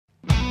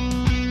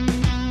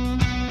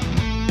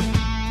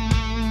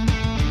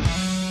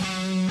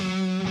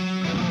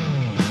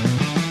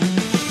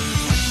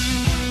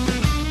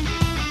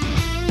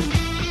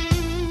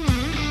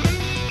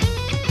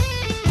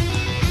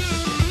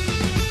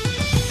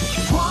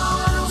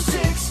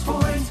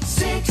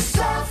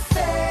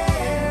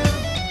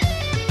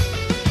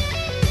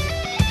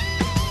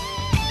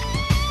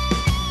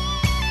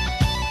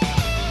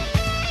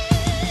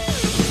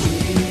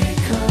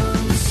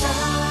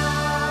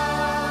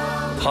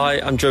Hi,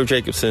 I'm Joe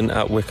Jacobson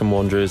at Wycombe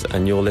Wanderers,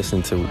 and you're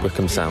listening to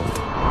Wycombe Sound.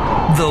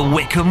 The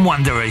Wycombe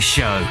Wanderers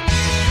Show.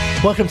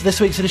 Welcome to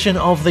this week's edition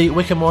of the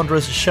Wycombe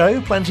Wanderers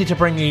Show. Plenty to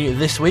bring you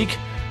this week.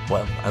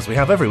 Well, as we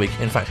have every week,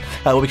 in fact.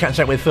 We'll be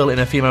catching up with Phil in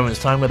a few moments'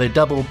 time with a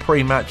double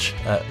pre-match...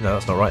 no,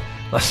 that's not right.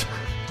 That's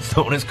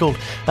not what it's called.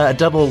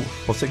 Double...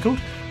 What's it called?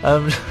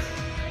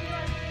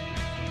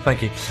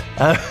 Thank you.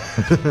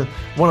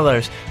 One of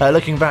those.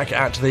 Looking back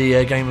at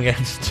the game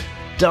against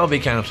Derby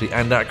County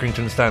and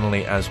Accrington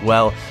Stanley as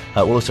well.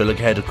 We'll also look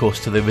ahead, of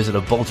course, to the visit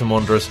of Bolton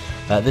Wanderers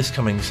this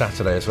coming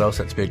Saturday as well.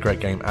 Set to be a great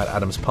game at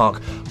Adams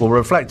Park. We'll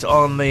reflect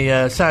on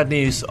the sad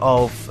news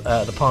of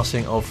the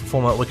passing of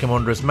former Wycombe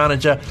Wanderers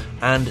manager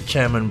and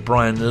chairman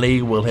Brian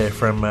Lee. We'll hear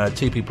from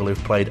two people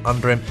who've played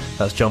under him.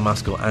 That's John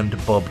Maskell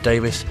and Bob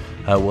Davies.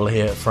 We'll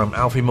hear from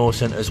Alfie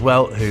Mawson as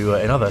well, who,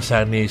 in other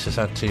sad news, has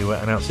had to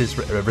announce his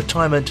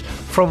retirement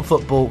from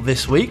football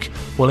this week.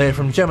 We'll hear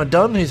from Gemma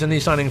Dunn, who's a new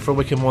signing for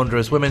Wycombe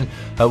Wanderers women.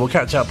 We'll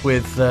catch up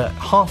with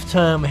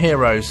half-term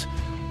heroes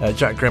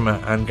Jack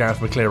Grimmer and Gareth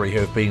McCleary, who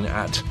have been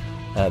at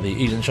the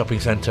Eden Shopping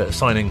Centre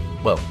signing,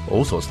 well,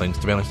 all sorts of things,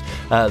 to be honest,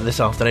 this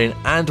afternoon.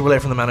 And we'll hear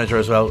from the manager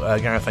as well,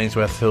 Gareth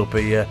Ainsworth, who'll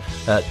be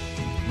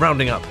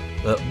rounding up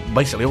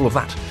basically all of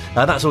that.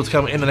 That's all to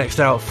come in the next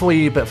hour for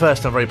you, but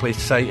first I'm very pleased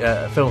to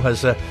say Phil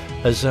has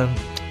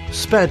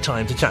spared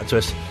time to chat to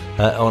us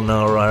on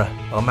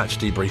our match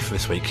debrief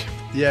this week.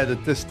 Yeah,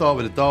 let's start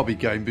with the Derby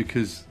game,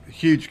 because a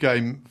huge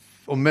game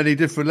on many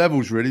different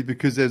levels really,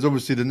 because there's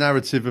obviously the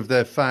narrative of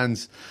their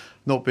fans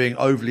not being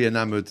overly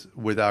enamoured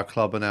with our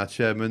club and our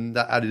chairman.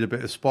 That added a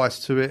bit of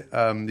spice to it.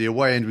 The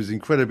away end was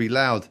incredibly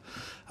loud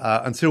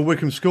until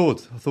Wycombe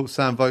scored. I thought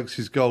Sam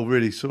Vokes' goal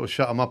really sort of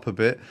shut them up a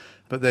bit,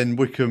 but then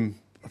Wycombe,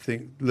 I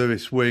think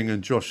Lewis Wing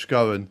and Josh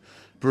Scowen,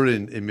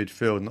 brilliant in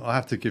midfield. And I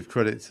have to give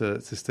credit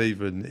to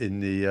Stephen in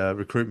the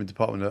recruitment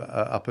department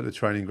up at the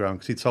training ground,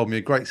 because he told me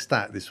a great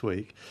stat this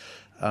week.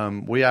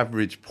 We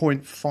average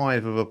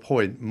 0.5 of a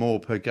point more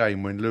per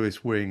game when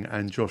Lewis Wing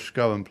and Josh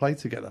Scowen play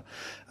together.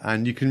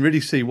 And you can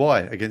really see why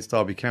against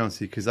Derby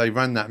County, because they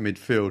ran that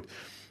midfield.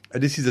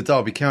 And this is a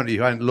Derby County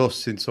who hadn't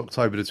lost since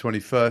October the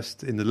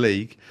 21st in the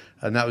league,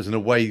 and that was an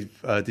away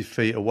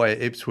defeat away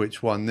at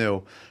Ipswich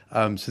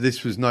 1-0. So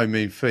this was no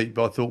mean feat,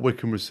 but I thought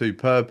Wycombe was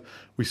superb.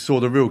 We saw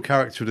the real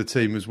character of the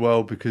team as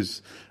well,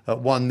 because at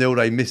 1-0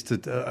 they missed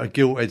a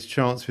gilt-edged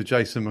chance for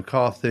Jason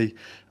McCarthy,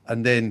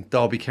 and then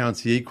Derby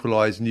County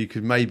equalised, and you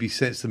could maybe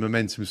sense the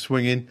momentum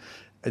swinging.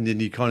 And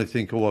then you kind of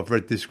think, oh, I've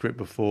read this script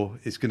before.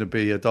 It's going to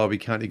be a Derby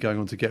County going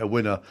on to get a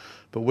winner.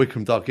 But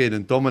Wycombe dug in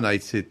and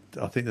dominated,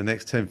 I think, the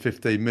next 10,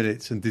 15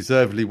 minutes, and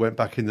deservedly went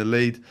back in the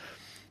lead.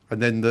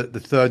 And then the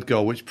third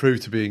goal, which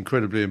proved to be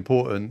incredibly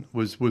important,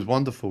 was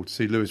wonderful to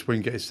see Lewis Wing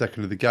get his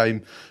second of the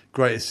game.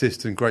 Great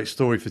assist and great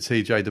story for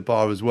TJ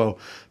DeBar as well.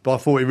 But I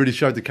thought it really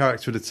showed the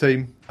character of the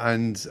team,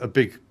 and a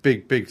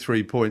big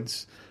 3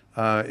 points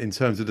in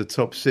terms of the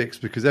top six,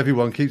 because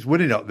everyone keeps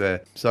winning up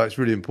there. So it's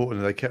really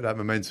important that they kept that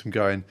momentum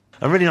going.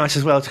 And really nice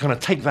as well to kind of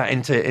take that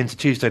into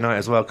Tuesday night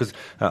as well, because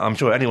I'm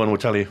sure anyone will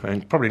tell you,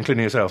 and probably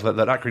including yourself, that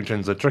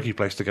Accrington's a tricky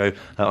place to go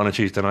on a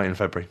Tuesday night in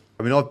February.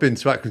 I mean, I've been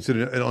to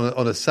Accrington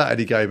on a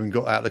Saturday game and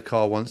got out of the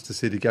car once to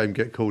see the game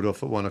get called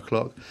off at 1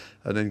 o'clock,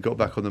 and then got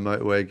back on the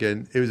motorway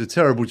again. It was a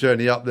terrible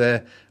journey up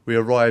there. We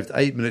arrived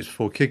 8 minutes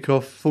before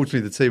kick-off.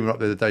 Fortunately, the team were up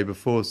there the day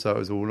before, so it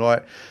was all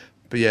right.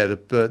 But yeah,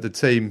 the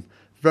team,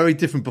 very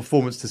different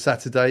performance to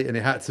Saturday, and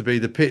it had to be.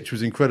 The pitch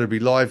was incredibly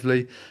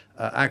lively.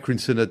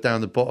 Accrington are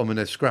down the bottom and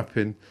they're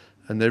scrapping,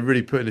 and they're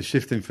really putting a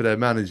shift in for their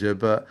manager,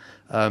 but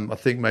I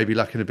think maybe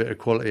lacking a bit of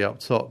quality up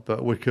top.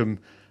 But Wycombe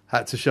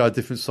had to show a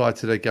different side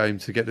to their game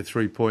to get the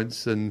 3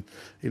 points, and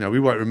you know, we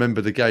won't remember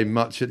the game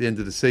much at the end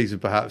of the season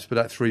perhaps, but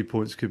that 3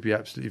 points could be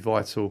absolutely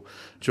vital.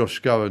 Josh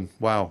Scowen,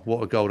 wow,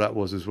 what a goal that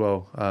was as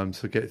well,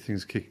 to get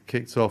things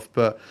kicked off.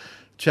 But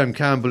Chem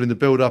Campbell in the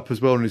build-up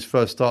as well in his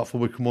first start for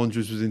Wycombe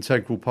Wanderers was an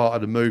integral part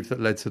of the move that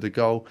led to the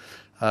goal.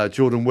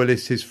 Jordan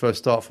Willis, his first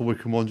start for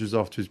Wycombe Wanderers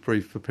after his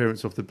brief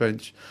appearance off the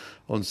bench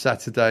on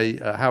Saturday.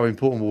 How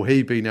important will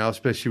he be now,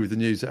 especially with the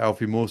news that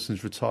Alfie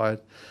Mawson's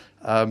retired?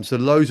 So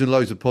loads and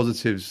loads of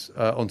positives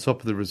on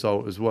top of the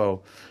result as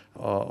well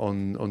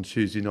on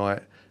Tuesday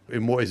night,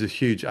 in what is a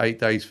huge 8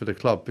 days for the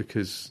club,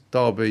 because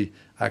Derby,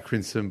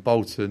 Accrington,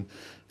 Bolton,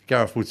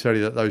 Gareth will tell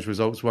you that those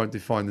results won't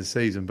define the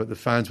season, but the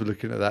fans were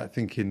looking at that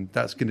thinking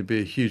that's going to be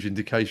a huge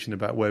indication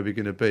about where we're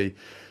going to be.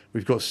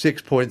 We've got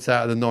 6 points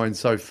out of the 9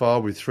 so far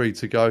with 3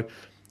 to go.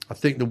 I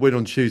think the win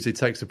on Tuesday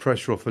takes the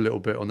pressure off a little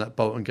bit on that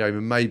Bolton game,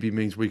 and maybe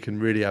means we can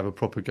really have a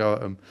proper go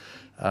at them.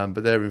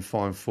 But they're in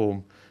fine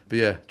form. But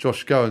yeah,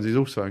 Josh Goins is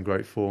also in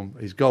great form.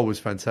 His goal was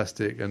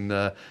fantastic, and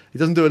he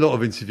doesn't do a lot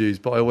of interviews,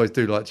 but I always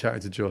do like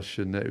chatting to Josh,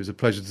 and it was a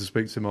pleasure to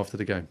speak to him after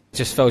the game. It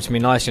just fell to me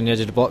nicely on the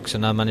edge of the box,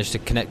 and I managed to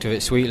connect with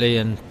it sweetly,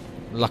 and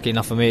lucky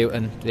enough for me,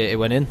 and it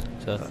went in.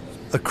 So.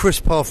 A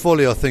crisp half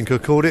volley, I think I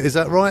called it. Is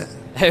that right?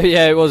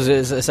 Yeah, it was.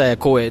 As I say, I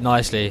caught it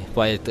nicely,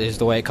 but it's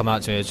the way it came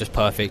out to me. It was just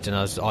perfect, and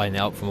I was eyeing it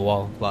up from a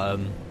while. But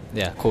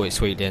yeah, caught it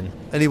sweetly in.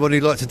 Anyone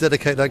you'd like to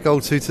dedicate that goal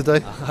to today?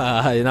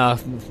 You know,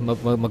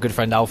 my good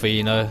friend Alfie.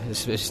 You know,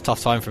 it's a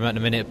tough time for him at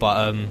the minute,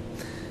 but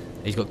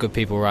he's got good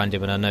people around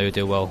him, and I know he'll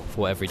do well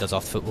for whatever he does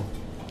after football.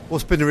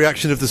 What's been the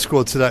reaction of the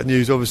squad to that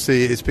news?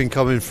 Obviously, it's been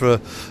coming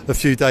for a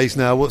few days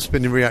now. What's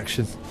been the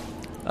reaction?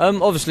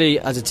 Obviously,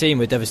 as a team,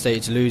 we're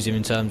devastated to lose him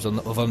in terms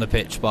of on the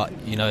pitch. But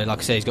like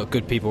I say, he's got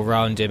good people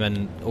around him,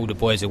 and all the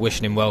boys are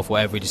wishing him well for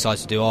whatever he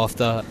decides to do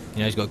after.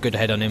 He's got a good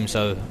head on him,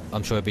 so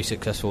I'm sure he'll be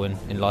successful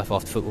in life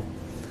after football.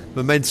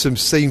 Momentum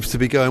seems to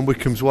be going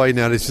Wycombe's way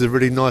now. This is a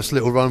really nice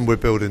little run we're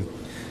building.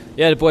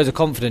 Yeah, the boys are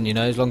confident.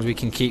 As long as we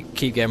can keep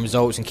getting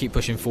results and keep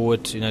pushing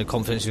forward,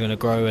 confidence is going to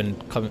grow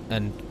and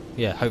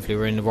hopefully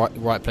we're in the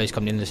right place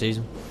coming into the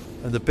season.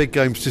 And the big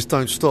games just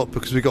don't stop,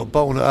 because we've got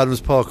Bolton at Adams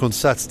Park on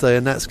Saturday,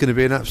 and that's going to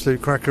be an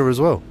absolute cracker as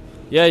well.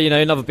 Yeah,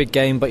 another big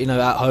game, but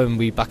at home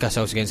we back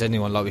ourselves against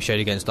anyone, like we showed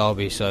against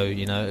Derby. So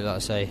like I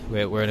say,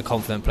 we're in a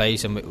confident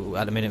place, and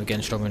at the minute we're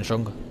getting stronger and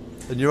stronger.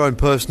 And your own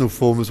personal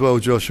form as well,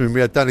 Josh. I mean,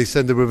 we had Danny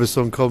Sender with us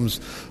on comms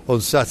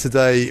on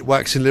Saturday,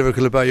 waxing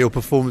lyrical about your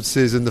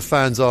performances, and the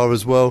fans are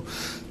as well.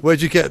 Where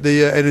do you get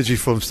the energy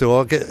from still?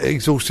 I get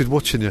exhausted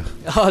watching you.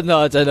 Oh, no,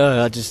 I don't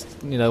know. I just,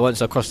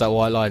 once I cross that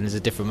white line, there's a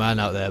different man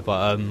out there.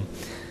 But, I'm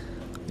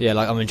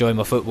enjoying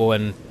my football,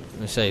 and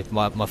I say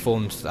my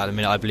form at the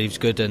minute I believe is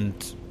good, and,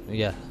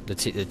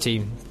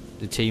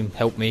 the team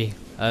helped me.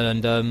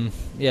 And,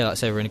 like I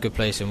say, we're in a good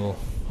place, and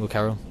we'll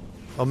carry on.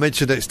 I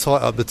mentioned it's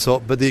tight up the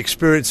top, but the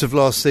experience of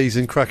last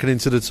season cracking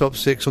into the top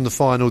six on the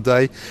final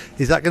day,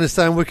 is that going to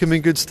stand Wycombe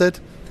in good stead?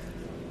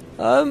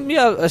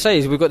 I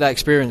say we've got that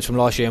experience from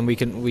last year, and we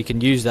can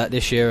use that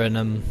this year,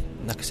 and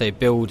like I say,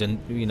 build.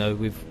 And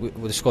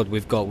with the squad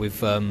we've got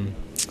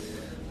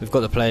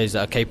the players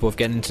that are capable of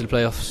getting into the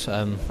playoffs,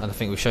 and I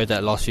think we've showed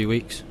that the last few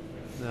weeks.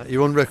 Now,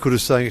 you're on record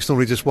as saying it's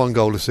normally just one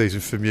goal a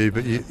season from you,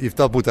 but you've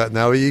doubled that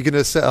now. Are you going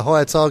to set a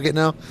higher target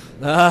now?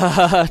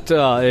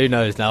 Who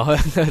knows now?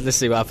 Let's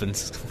see what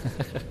happens.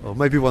 Well,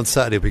 maybe one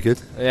Saturday will be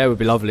good. Yeah, it would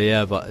be lovely,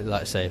 yeah, but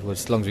like I say,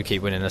 as long as we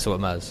keep winning, that's what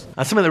matters.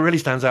 And something that really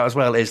stands out as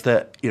well is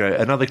that,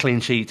 another clean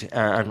sheet,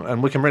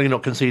 and Wycombe really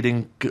not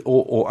conceding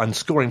and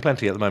scoring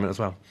plenty at the moment as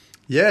well.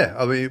 Yeah,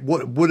 I mean,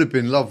 what would have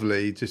been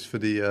lovely, just for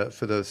the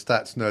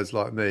stats nerds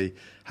like me,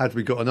 had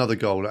we got another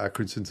goal at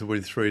Accrington to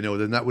win 3-0,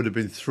 then that would have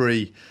been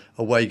 3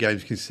 away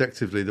games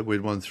consecutively that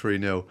we'd won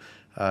 3-0.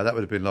 That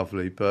would have been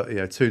lovely, but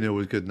 2-0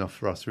 was good enough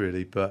for us,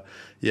 really. But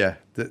the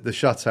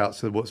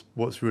shutouts are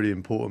what's really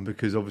important,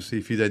 because obviously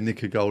if you then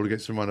nick a goal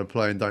against a run of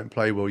play and don't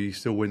play well, you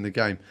still win the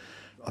game.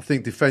 I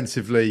think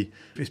defensively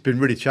it's been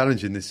really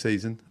challenging this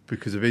season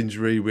because of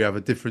injury. We have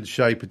a different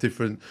shape, a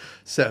different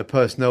set of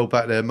personnel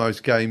back there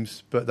most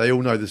games, but they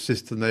all know the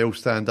system. They all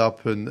stand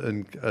up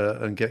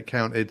and get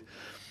counted.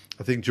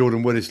 I think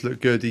Jordan Willis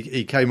looked good.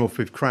 He came off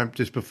with cramp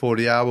just before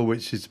the hour,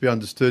 which is to be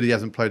understood. He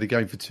hasn't played a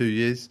game for 2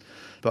 years,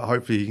 but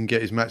hopefully he can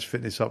get his match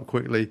fitness up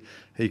quickly.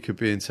 He could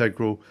be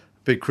integral.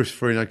 Big Chris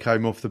Farino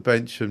came off the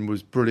bench and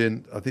was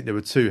brilliant. I think there were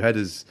 2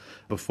 headers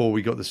before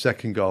we got the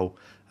second goal,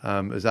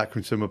 as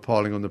Accrington were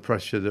piling on the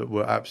pressure, that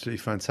were absolutely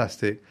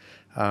fantastic.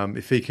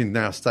 If he can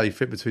now stay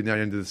fit between now and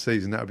the end of the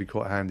season, that would be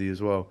quite handy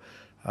as well.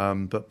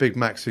 But Big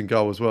Max in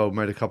goal as well,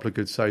 made a couple of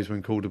good saves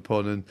when called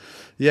upon. And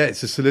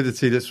it's a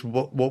solidity that's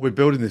what we're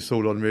building this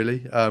all on,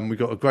 really. We've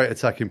got a great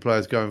attacking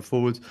players going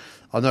forward.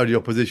 I know the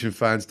opposition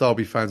fans,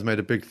 Derby fans, made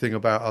a big thing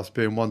about us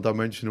being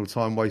one-dimensional,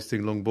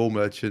 time-wasting long ball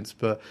merchants.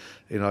 But,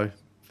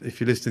 if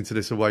you're listening to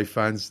this, away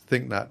fans,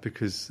 think that,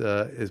 because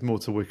there's more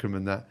to Wycombe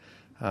than that.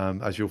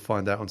 As you'll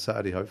find out on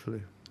Saturday,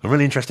 hopefully. And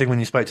really interesting when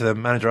you spoke to the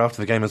manager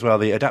after the game as well,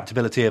 the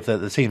adaptability of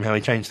the team, how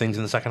he changed things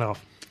in the second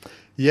half.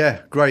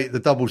 Yeah, great. The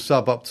double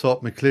sub up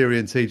top, McCleary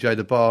and TJ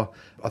De Bar.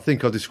 I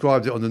think I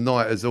described it on the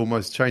night as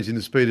almost changing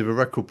the speed of a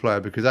record player,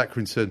 because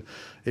Accrington,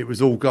 it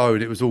was all going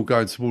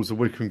towards the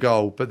Wycombe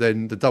goal, but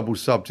then the double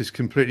sub just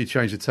completely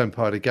changed the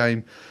tempo of the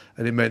game,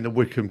 and it meant that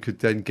Wycombe could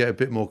then get a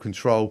bit more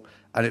control,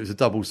 and it was a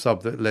double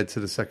sub that led to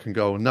the second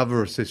goal.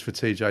 Another assist for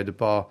TJ De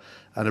Bar,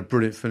 and a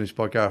brilliant finish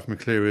by Gareth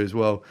McCleary as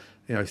well.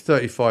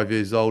 35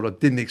 years old. I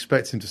didn't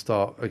expect him to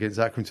start against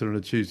Accrington on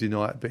a Tuesday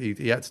night, but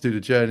he had to do the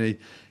journey,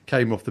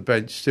 came off the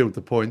bench, sealed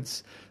the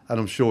points, and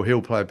I'm sure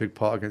he'll play a big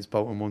part against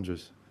Bolton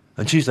Wanderers.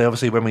 And Tuesday,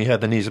 obviously, when we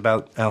heard the news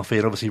about Alfie,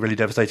 and obviously really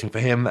devastating for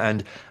him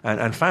and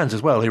fans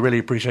as well, who really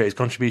appreciate his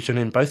contribution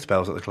in both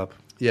spells at the club.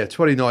 Yeah,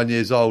 29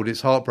 years old, it's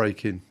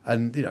heartbreaking.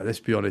 And, let's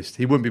be honest,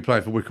 he wouldn't be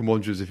playing for Wycombe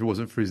Wanderers if it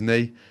wasn't for his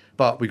knee.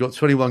 But we got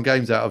 21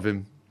 games out of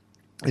him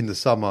in the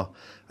summer,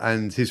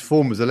 and his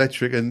form was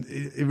electric. And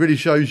it really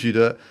shows you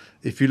that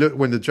if you look,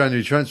 when the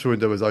January transfer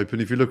window was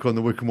open, if you look on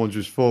the Wycombe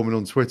Wanderers forum and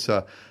on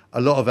Twitter, a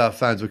lot of our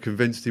fans were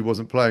convinced he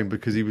wasn't playing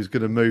because he was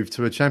going to move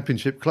to a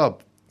championship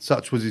club.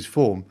 Such was his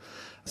form.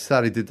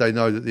 Sadly, did they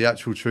know that the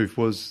actual truth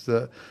was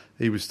that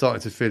he was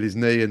starting to feel his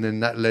knee, and then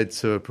that led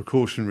to a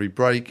precautionary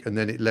break, and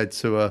then it led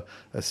to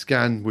a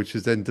scan, which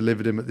has then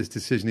delivered him at this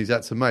decision he's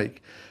had to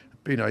make.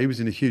 But, he was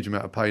in a huge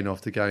amount of pain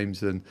after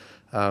games. And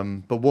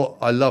but what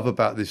I love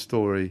about this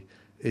story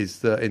is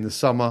that in the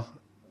summer,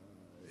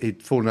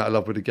 he'd fallen out of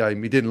love with the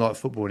game. He didn't like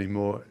football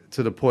anymore,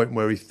 to the point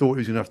where he thought he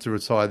was going to have to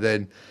retire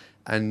then.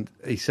 And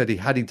he said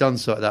had he done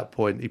so at that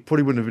point, he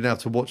probably wouldn't have been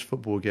able to watch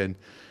football again.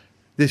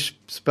 This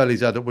spell he's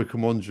had at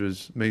Wycombe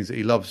Wanderers means that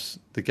he loves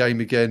the game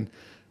again.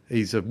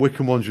 He's a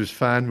Wycombe Wanderers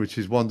fan, which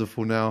is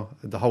wonderful now.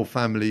 The whole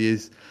family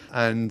is.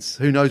 And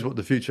who knows what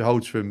the future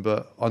holds for him,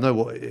 but I know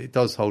what it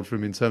does hold for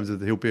him in terms of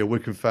that he'll be a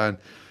Wycombe fan.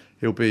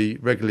 He'll be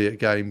regularly at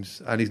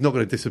games, and he's not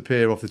going to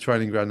disappear off the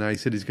training ground now. He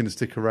said he's going to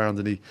stick around,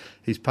 and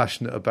he's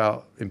passionate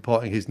about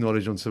imparting his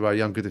knowledge onto our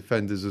younger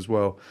defenders as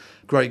well.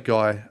 Great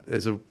guy.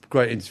 There's a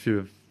great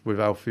interview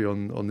with Alfie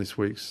on this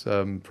week's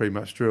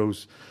pre-match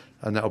drills,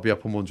 and that'll be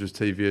up on Wanderers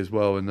TV as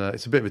well. And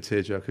it's a bit of a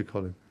tearjerker,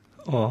 Colin.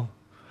 Oh,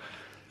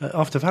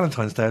 after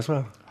Valentine's Day as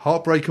well.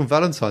 Heartbreak on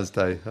Valentine's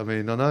Day. I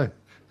mean, I know.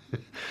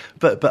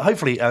 But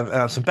hopefully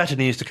some better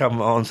news to come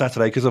on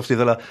Saturday, because obviously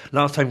the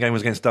last home game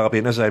was against Derby,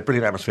 and there's a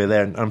brilliant atmosphere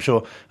there, and I'm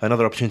sure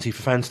another opportunity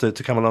for fans to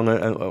come along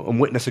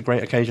and witness a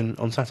great occasion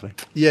on Saturday.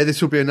 Yeah,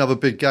 this will be another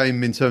big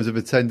game in terms of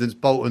attendance.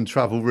 Bolton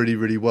travel really,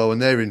 really well, and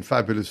they're in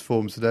fabulous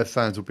form, so their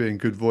fans will be in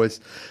good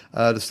voice.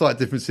 The slight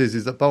difference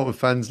is that Bolton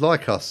fans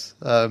like us,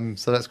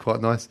 so that's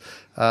quite nice.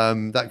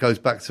 That goes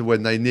back to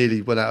when they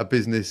nearly went out of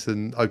business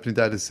and opening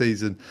day of the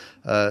season.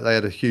 They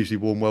had a hugely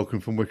warm welcome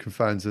from Wycombe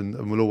fans,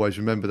 and we'll always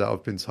remember that,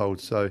 I've been told.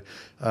 So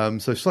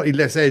slightly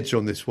less edge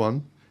on this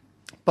one,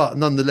 but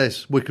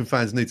nonetheless, Wycombe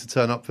fans need to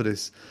turn up for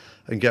this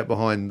and get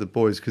behind the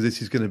boys, because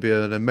this is going to be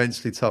an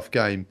immensely tough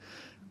game.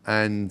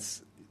 And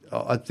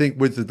I think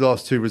with the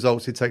last two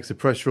results, it takes the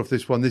pressure off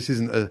this one. This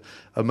isn't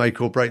a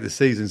make or break the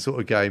season sort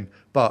of game,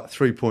 but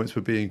 3 points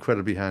would be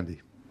incredibly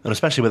handy. And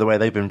especially with the way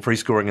they've been free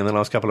scoring in the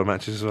last couple of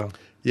matches as well.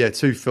 Yeah,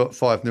 2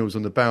 5-0s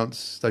on the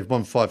bounce. They've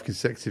won 5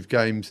 consecutive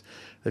games.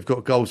 They've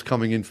got goals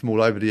coming in from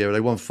all over the area.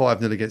 They won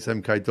 5-0 against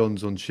MK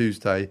Dons on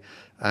Tuesday,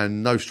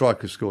 and no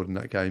strikers scored in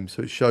that game.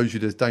 So it shows you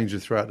there's danger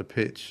throughout the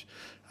pitch.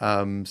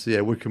 So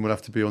yeah, Wycombe will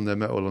have to be on their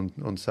mettle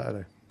on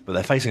Saturday. But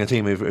they're facing a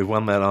team who've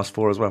won their last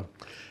 4 as well.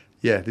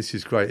 Yeah, this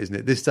is great, isn't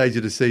it? This stage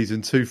of the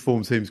season, 2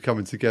 form teams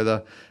coming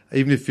together.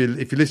 Even if you're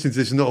listening to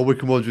this and not a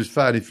Wycombe Wanderers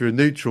fan, if you're a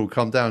neutral,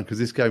 come down, because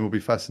this game will be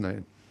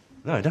fascinating.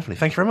 No, definitely.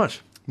 Thank you very much.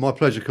 My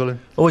pleasure, Colin.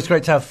 Always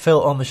great to have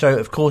Phil on the show.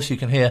 Of course, you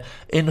can hear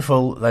in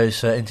full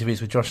those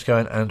interviews with Josh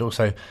Scowen, and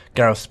also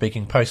Gareth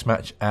speaking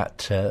post-match at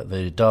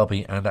the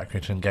Derby and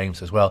Accrington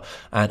games as well.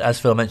 And as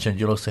Phil mentioned,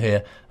 you'll also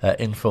hear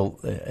in full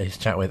his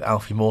chat with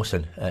Alfie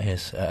Mawson.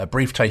 Here's a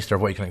brief taster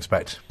of what you can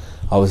expect.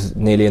 I was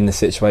nearly in this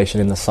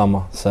situation in the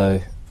summer, so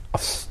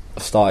I've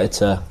started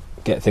to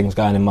get things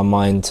going in my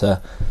mind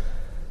to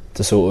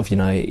sort of,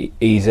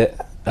 ease it.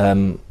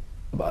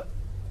 But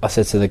I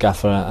said to the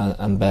gaffer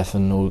and Beth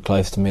and all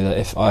close to me that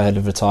if I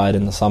had retired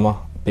in the summer,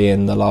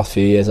 being the last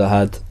few years I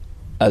had,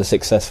 as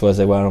successful as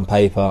they were on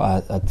paper,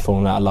 I'd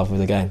fallen out of love with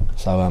the game.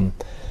 So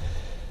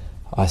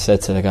I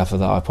said to the gaffer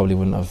that I probably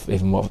wouldn't have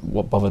even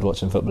bothered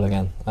watching football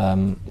again.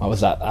 I was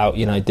that out,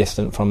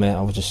 distant from it.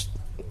 I was just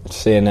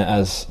seeing it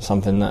as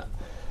something that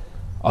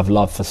I've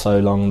loved for so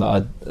long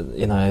that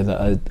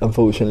I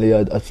unfortunately,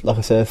 like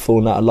I said,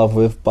 fallen out of love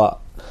with. But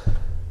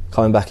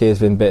coming back here has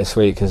been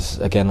bittersweet, because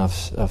again,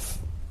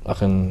 I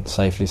can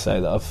safely say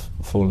that I've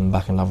fallen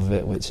back in love with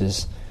it, which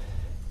is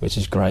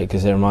great,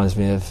 because it reminds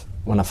me of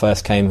when I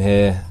first came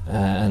here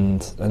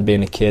and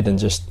being a kid and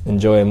just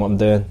enjoying what I'm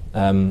doing.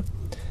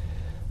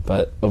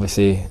 But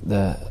obviously, with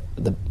a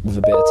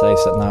bitter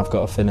taste that now I've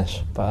got to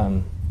finish. But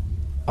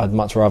I'd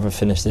much rather have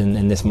finished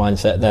in this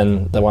mindset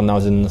than the one I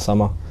was in the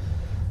summer.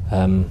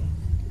 I've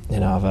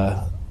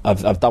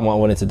done what I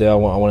wanted to do. I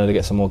wanted to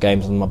get some more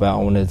games on my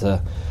belt. I wanted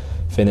to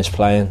finish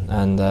playing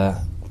and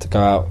to go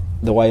out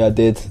the way I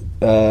did.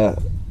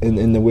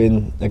 In the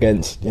win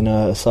against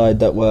a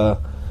side that were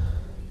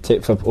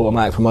tipped for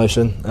automatic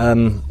promotion.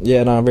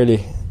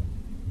 Really,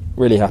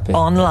 really happy.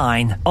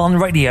 Online, on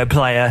Radio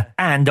Player,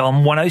 and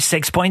on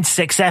 106.6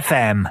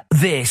 FM.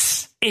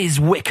 This is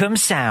Wycombe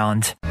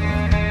Sound.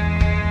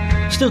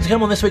 Still to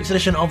come on this week's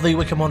edition of the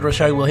Wycombe Wanderers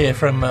Show, we'll hear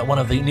from one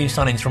of the new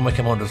signings from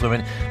Wycombe Wanderers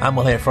Women, and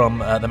we'll hear from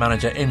the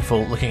manager in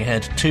full, looking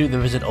ahead to the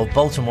visit of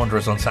Bolton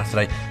Wanderers on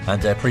Saturday,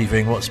 and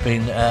previewing what's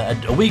been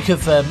a week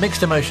of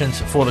mixed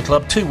emotions for the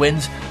club. 2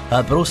 wins,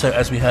 but also,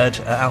 as we heard,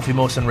 Alfie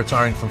Mawson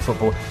retiring from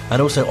football,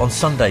 and also on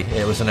Sunday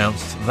it was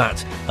announced that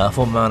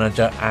former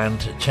manager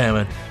and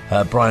chairman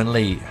Brian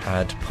Lee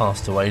had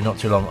passed away not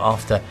too long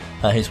after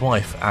his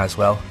wife as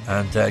well,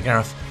 and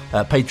Gareth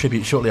paid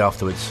tribute shortly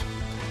afterwards.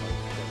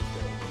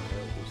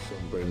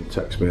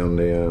 Texted me on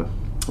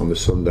the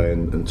Sunday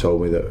and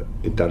told me that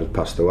his dad had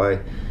passed away,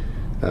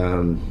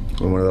 and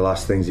one of the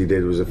last things he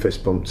did was a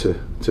fist bump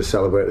to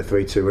celebrate the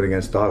 3-2 win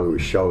against Derby,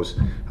 which shows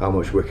how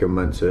much Wycombe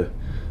meant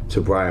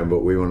to Brian. But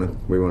we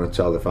want to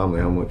tell the family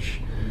how much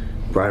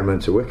Brian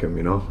meant to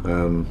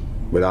Wycombe.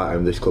 Without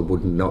him, this club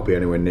would not be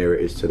anywhere near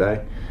it is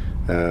today.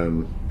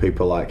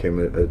 People like him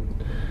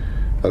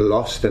are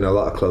lost in a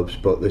lot of clubs,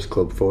 but this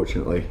club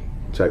fortunately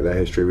take their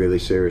history really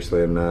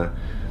seriously, and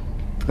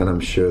I'm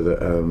sure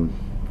that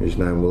his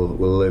name will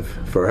live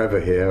forever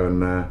here,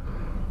 and I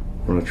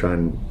want to try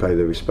and pay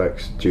the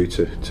respects due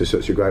to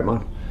such a great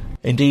man.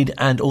 Indeed,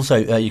 and also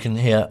you can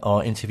hear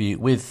our interview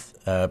with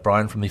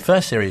Brian from the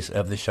first series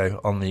of this show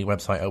on the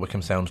website at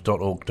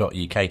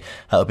wycombesound.org.uk.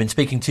 I've been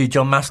speaking to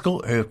John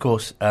Maskell, who of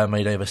course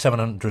made over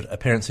 700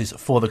 appearances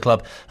for the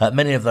club,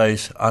 many of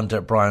those under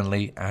Brian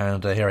Lee,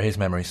 and here are his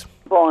memories.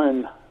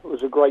 Brian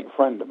was a great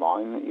friend of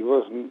mine. He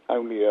wasn't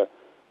only an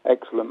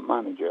excellent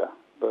manager,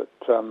 but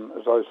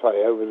as I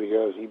say, over the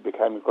years he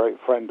became a great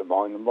friend of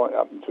mine, and right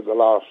up until the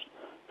last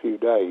few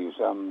days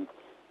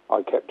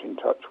I kept in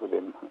touch with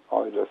him,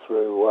 either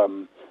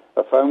through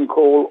a phone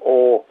call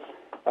or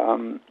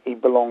he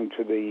belonged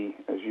to the,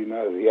 as you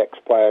know, the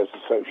Ex-Players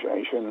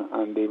Association,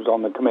 and he was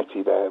on the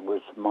committee there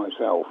with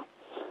myself.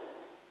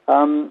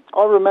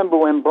 I remember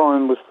when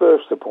Brian was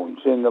first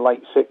appointed in the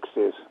late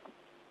 60s,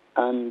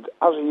 and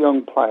as a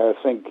young player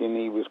thinking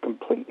he was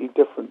completely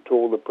different to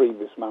all the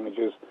previous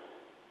managers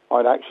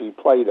I'd actually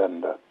played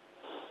under.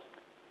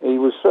 He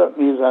was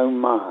certainly his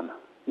own man,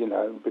 you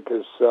know,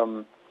 because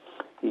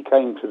he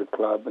came to the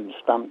club and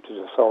stamped his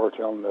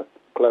authority on the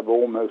club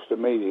almost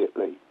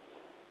immediately.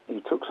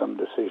 He took some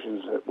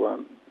decisions that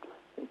weren't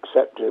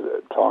accepted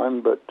at the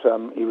time, but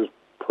he was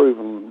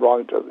proven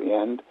right at the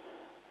end.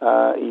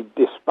 He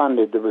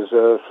disbanded the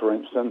reserves, for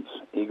instance.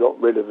 He got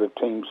rid of the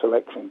team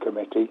selection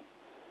committee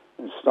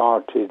and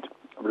started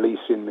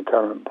releasing the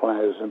current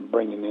players and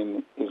bringing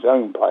in his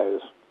own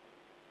players.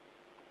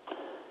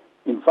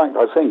 In fact,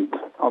 I think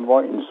I'm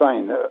right in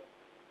saying that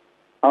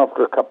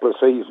after a couple of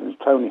seasons,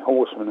 Tony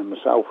Horseman and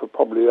myself were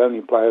probably the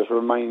only players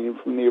remaining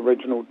from the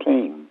original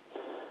team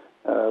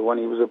when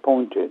he was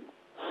appointed.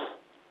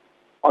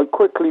 I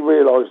quickly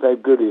realised how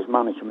good his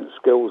management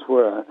skills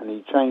were, and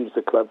he changed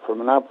the club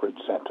from an average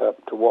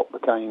setup to what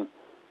became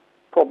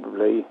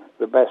probably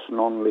the best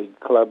non-league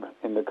club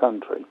in the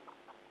country.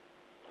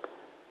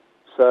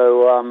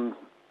 So,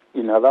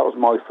 you know, that was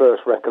my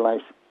first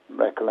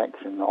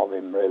recollection of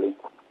him, really.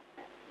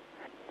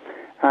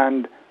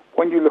 And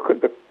when you look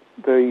at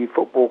the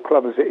football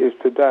club as it is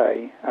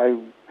today,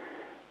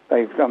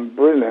 they've done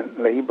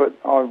brilliantly, but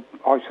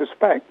I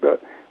suspect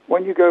that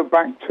when you go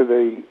back to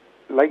the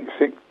late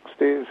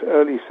 60s,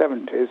 early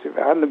 70s, if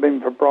it hadn't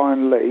been for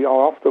Brian Lee, I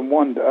often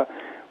wonder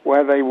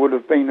where they would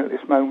have been at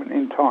this moment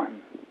in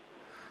time.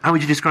 How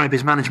would you describe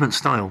his management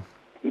style?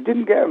 He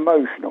didn't get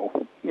emotional.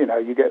 You know,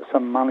 you get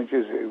some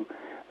managers who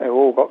they've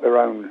all got their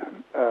own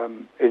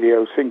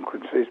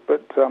idiosyncrasies,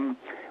 but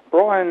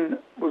Brian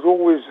was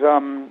always,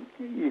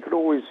 you could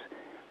always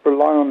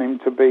rely on him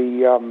to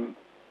be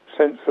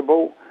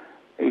sensible.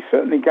 He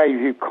certainly gave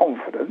you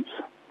confidence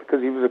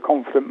because he was a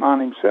confident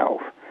man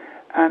himself.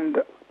 And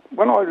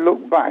when I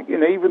look back, you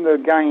know, even the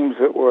games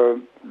that were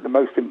the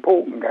most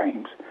important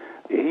games,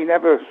 he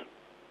never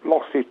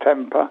lost his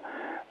temper.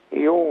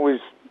 He always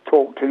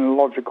talked in a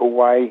logical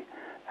way,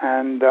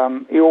 and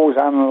he always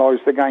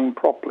analysed the game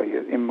properly,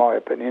 in my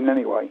opinion,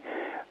 anyway.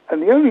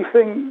 And the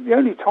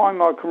only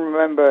time I can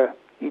remember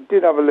he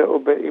did have a little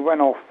bit, he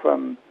went off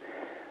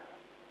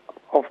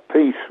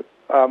piece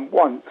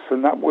once,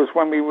 and that was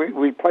when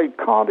we played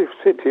Cardiff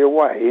City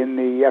away in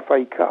the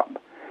FA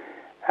Cup.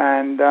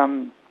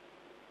 And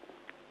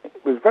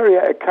it was very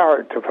out of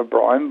character for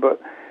Brian, but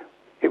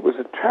it was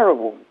a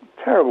terrible,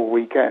 terrible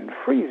weekend,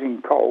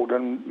 freezing cold,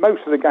 and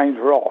most of the games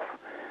were off.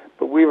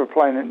 But we were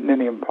playing at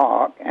Ninian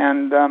Park,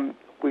 and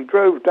we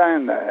drove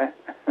down there,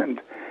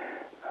 and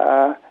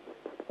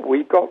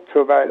we got to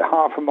about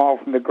half a mile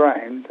from the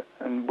ground,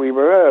 and we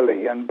were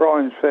early, and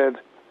Brian said,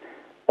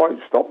 right,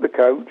 stop the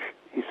coach.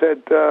 He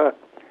said,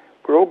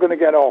 we're all going to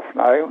get off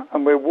now,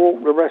 and we'll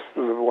walk the rest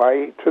of the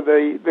way to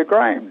the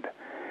ground.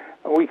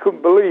 And we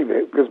couldn't believe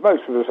it, because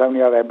most of us only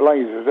had our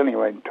blazers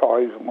anyway, and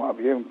ties and what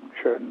have you,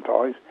 shirt and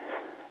ties.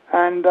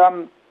 And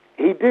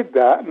he did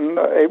that, and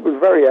it was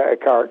very out of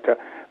character.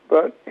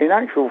 But in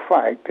actual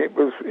fact, it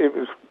was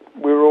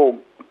we were all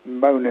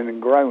moaning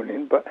and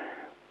groaning, but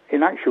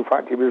in actual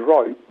fact, he was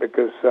right,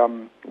 because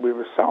we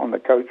were sat on the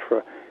coach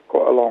for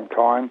quite a long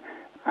time,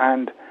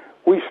 and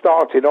we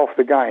started off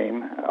the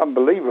game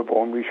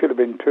unbelievable, and we should have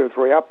been 2 or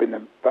 3 up in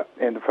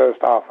the first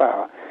half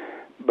hour,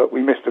 but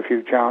we missed a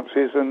few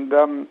chances, and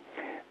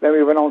then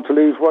we went on to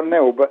lose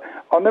 1-0. But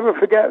I'll never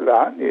forget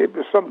that. It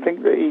was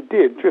something that he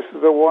did just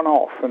as a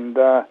one-off, and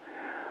I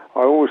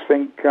always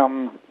think,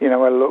 you know,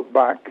 when I look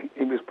back,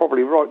 he was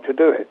probably right to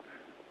do it.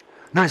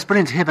 No, it's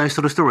brilliant to hear those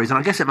sort of stories, and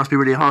I guess it must be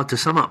really hard to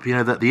sum up, you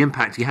know, that the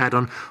impact he had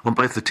on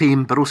both the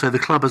team but also the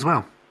club as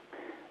well.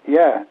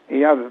 Yeah,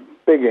 he had a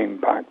big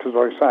impact, as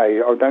I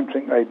say. I don't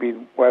think they'd be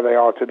where they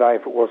are today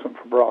if it wasn't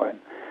for Brian.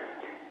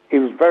 He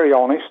was very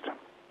honest.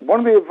 One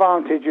of the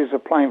advantages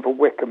of playing for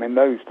Wycombe in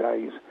those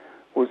days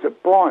was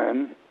that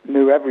Brian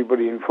knew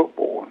everybody in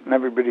football, and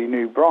everybody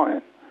knew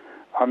Brian.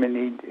 I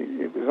mean,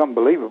 it was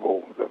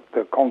unbelievable,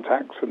 the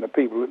contacts and the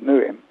people that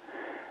knew him.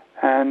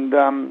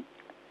 And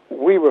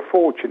we were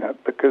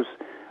fortunate because,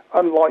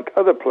 unlike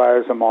other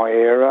players of my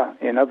era,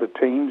 in other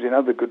teams, in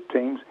other good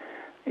teams,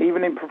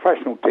 even in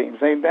professional teams,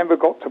 they never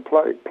got to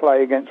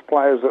play against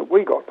players that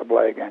we got to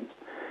play against.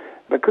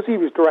 Because he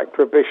was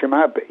director of Bisham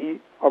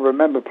Abbey, I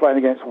remember playing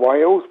against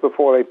Wales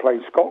before they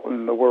played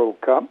Scotland in the World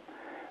Cup.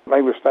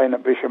 They were staying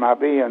at Bisham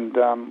Abbey, and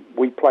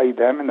we played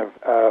them in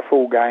a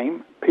full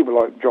game. People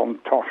like John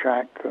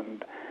Toshak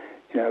and,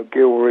 you know,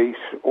 Gil Rees,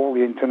 all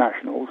the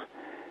internationals,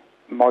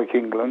 Mike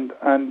England.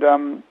 And,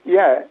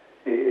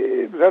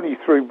 it was only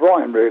through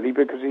Brian, really,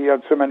 because he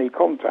had so many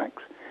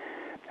contacts.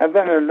 And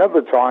then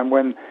another time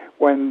when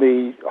when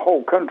the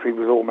whole country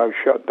was almost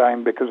shut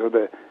down because of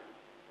the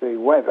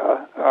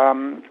weather,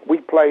 we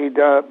played,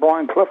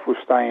 Brian Clough was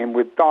staying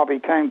with Derby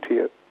County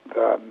at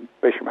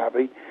Bisham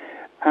Abbey,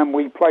 and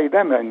we played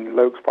them in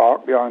Lokes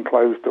Park behind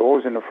closed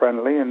doors in a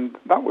friendly, and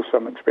that was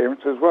some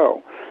experience as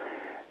well.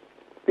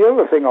 The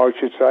other thing I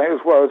should say as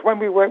well is when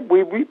we went,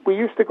 we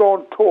used to go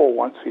on tour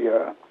once a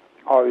year,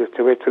 either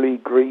to Italy,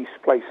 Greece,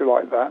 places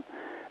like that,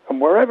 and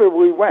wherever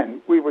we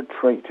went, we were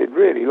treated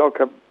really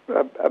like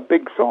a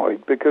big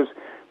side, because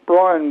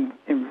Brian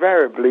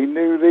invariably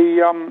knew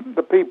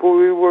the people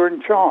who were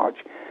in charge.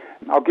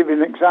 I'll give you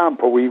an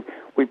example.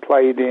 We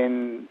played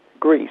in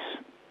Greece.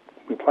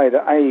 We played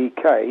at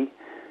AEK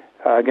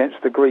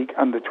against the Greek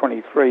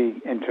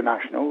under-23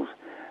 internationals,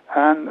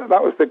 and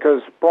that was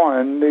because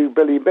Brian knew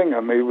Billy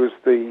Bingham, who was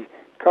the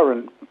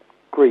current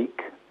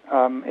Greek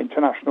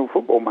international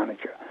football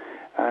manager.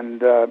 And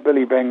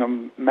Billy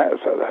Bingham met us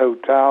at the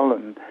hotel,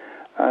 and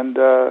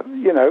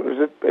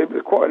it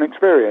was quite an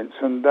experience,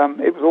 and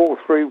it was all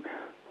through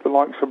the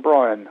likes of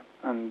Brian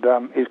and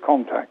his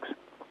contacts.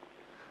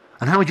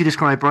 And how would you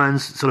describe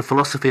Brian's sort of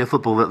philosophy of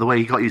football, the way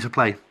he got you to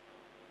play?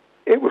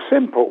 It was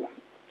simple,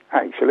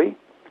 actually.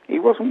 He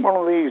wasn't one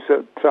of these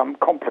that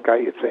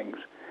complicated things.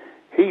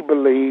 He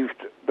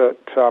believed that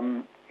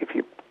if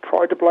you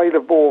try to play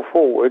the ball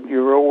forward,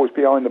 you're always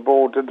behind the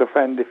ball to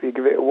defend if you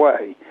give it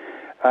away.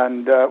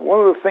 And one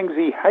of the things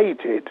he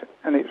hated,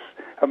 and it's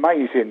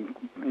amazing,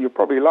 and you'll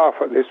probably laugh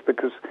at this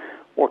because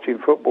watching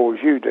football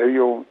as you do,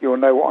 you'll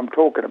know what I'm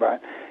talking about.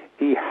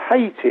 He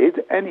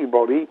hated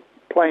anybody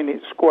playing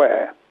it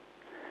square.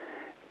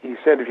 He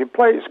said if you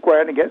play it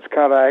square and it gets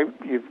cut out,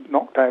 you've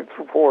knocked out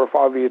 4 or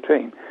 5 of your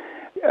team.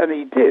 And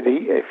he did.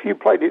 If you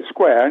played it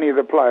square, any of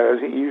the players,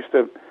 he used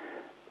to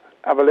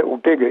have a little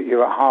dig at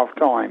you at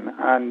half-time.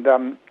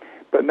 And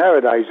but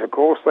nowadays, of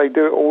course, they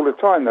do it all the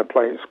time. They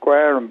play it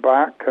square and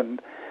back.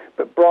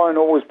 But Brian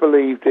always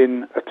believed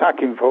in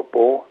attacking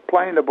football,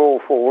 playing the ball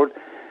forward,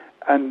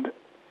 and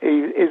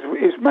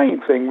his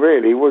main thing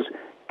really was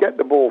get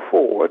the ball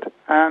forward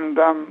and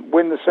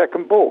win the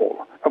second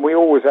ball. And we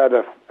always had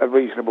a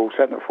reasonable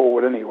centre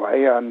forward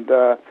anyway, and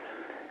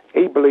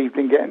he believed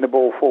in getting the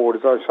ball forward,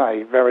 as I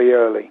say, very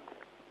early.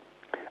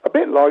 A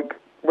bit like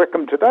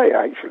Wycombe today,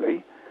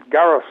 actually.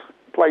 Gareth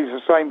plays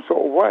the same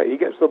sort of way. He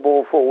gets the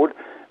ball forward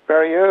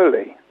very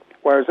early,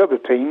 whereas other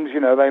teams,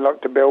 they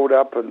like to build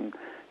up and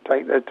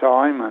take their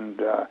time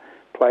and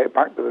play it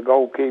back to the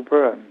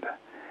goalkeeper.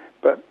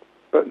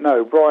 But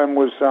no, Brian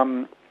was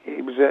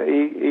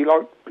he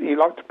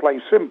liked to play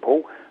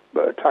simple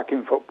but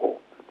attacking football.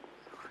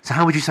 So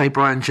how would you say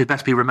Brian should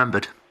best be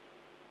remembered?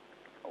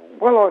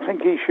 Well, I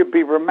think he should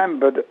be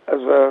remembered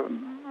as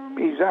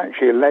he's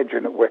actually a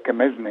legend at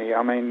Wycombe, isn't he?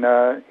 I mean,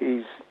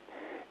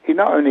 he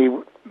not only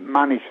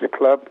managed the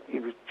club, he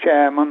was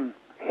chairman,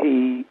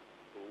 he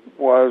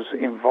was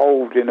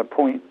involved in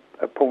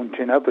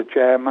appointing other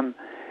chairmen,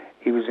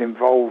 he was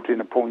involved in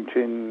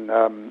appointing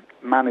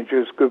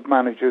managers, good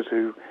managers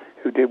who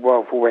did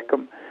well for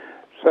Wycombe.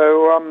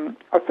 So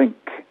I think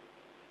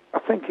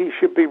he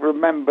should be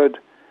remembered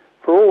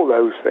for all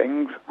those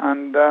things,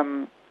 and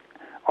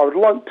I would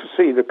like to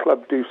see the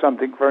club do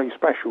something very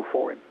special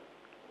for him.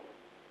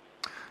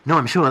 No,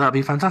 I'm sure that'd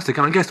be fantastic,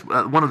 and I guess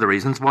one of the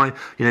reasons why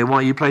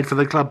you played for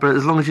the club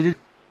as long as you did.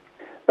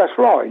 That's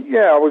right.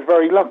 Yeah, I was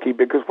very lucky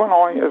because when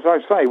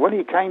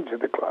he came to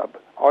the club,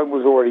 I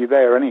was already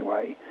there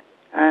anyway,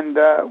 and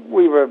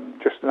we were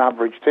just an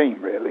average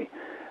team really.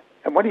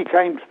 And when he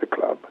came to the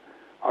club,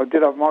 I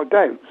did have my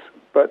doubts,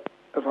 but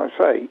as I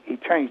say, he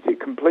changed it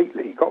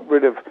completely. He got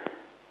rid of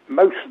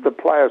most of the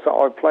players that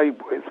I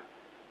played with,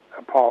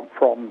 apart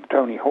from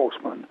Tony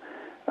Horseman,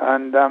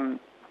 and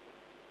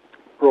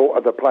brought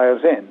other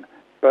players in.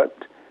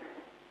 But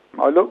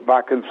I look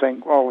back and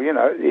think, well,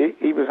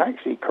 he was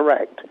actually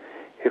correct.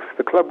 If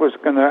the club was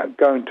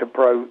going to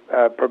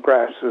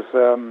progress as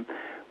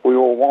we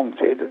all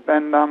wanted,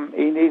 then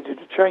he needed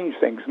to change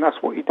things, and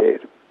that's what he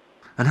did.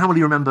 And how will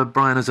you remember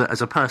Brian as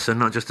a person,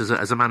 not just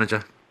as a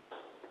manager?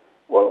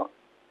 Well,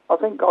 I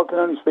think I can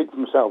only speak for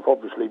myself,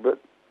 obviously, but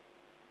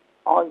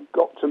I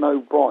got to know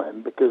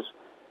Brian because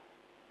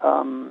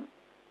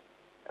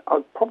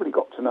I probably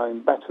got to know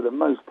him better than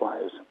most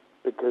players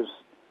because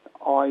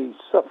I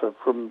suffered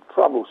from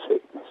travel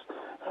sickness.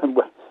 And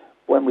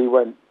when we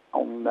went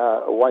on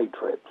away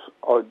trips,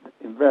 I'd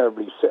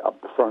invariably sit up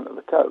the front of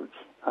the coach,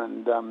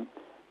 and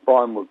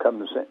Brian would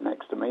come and sit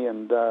next to me,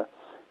 and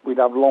we'd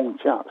have long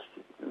chats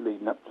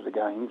leading up to the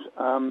games.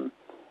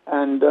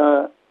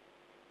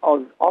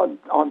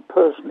 I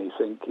personally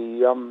think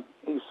he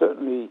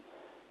certainly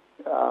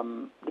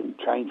didn't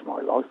change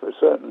my life, but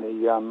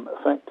certainly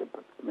affected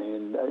me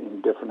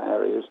in different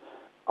areas.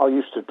 I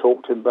used to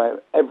talk to him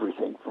about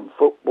everything from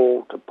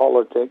football to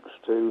politics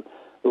to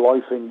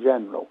life in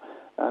general,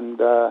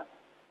 and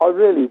I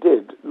really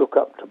did look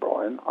up to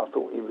Brian. I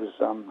thought he was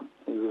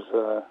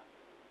an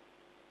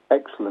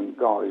excellent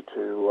guy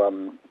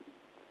to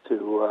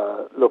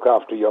look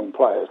after young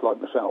players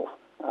like myself,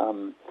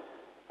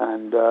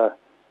 and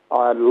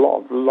I had a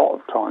lot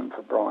of time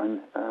for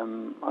Brian.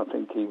 I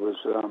think he was,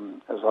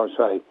 as I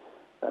say,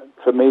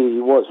 to me,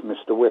 he was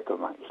Mr.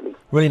 Wycombe, actually.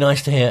 Really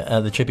nice to hear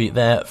the tribute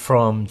there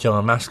from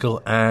John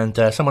Maskell, and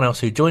someone else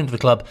who joined the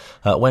club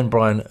when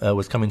Brian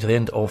was coming to the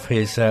end of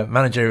his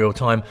managerial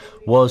time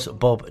was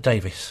Bob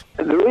Davies.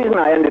 The reason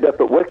I ended up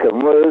at Wycombe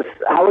was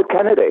Howard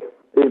Kennedy.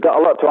 He's got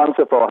a lot to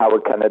answer for,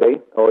 Howard Kennedy,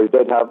 or he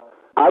did have.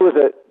 I was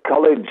at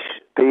college,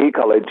 PE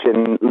college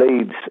in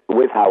Leeds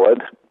with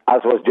Howard,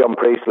 as was John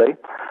Priestley,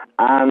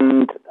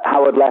 and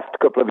Howard left a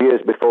couple of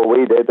years before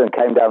we did and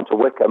came down to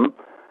Wycombe,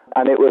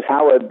 and it was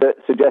Howard that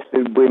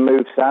suggested we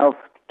move south,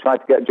 try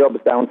to get jobs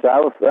down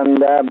south,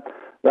 and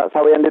that's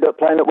how we ended up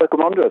playing at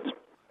Wycombe Wanderers.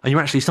 Are you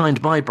actually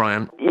signed by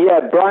Brian? Yeah,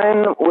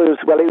 Brian was,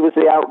 well, he was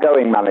the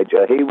outgoing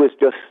manager. He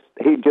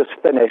just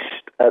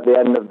finished at the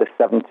end of the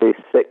 76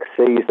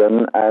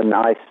 season, and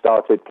I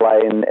started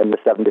playing in the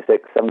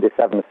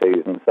 76-77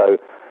 season. So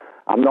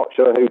I'm not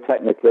sure who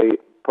technically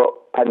put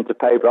pen to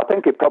paper. I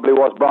think it probably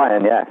was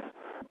Brian, yes.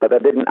 But I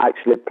didn't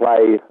actually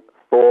play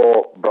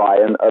for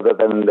Brian other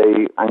than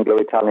the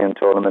Anglo-Italian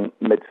tournament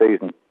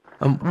mid-season.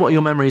 What are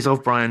your memories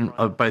of Brian,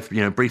 both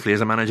briefly as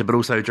a manager, but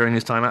also during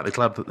his time at the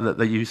club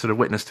that you sort of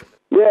witnessed?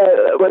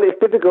 Yeah, well, it's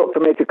difficult for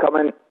me to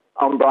comment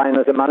on Brian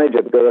as a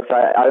manager because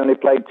I only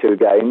played 2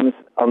 games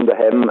under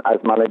him as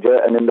manager,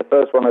 and in the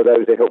first one of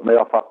those he hooked me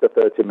off after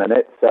 30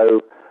 minutes.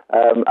 So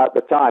at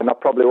the time I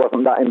probably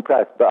wasn't that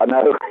impressed, but I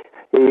know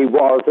he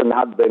was and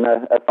had been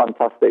a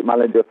fantastic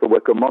manager for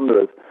Wycombe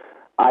Wanderers.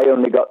 I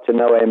only got to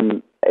know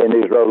him in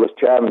his role as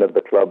chairman of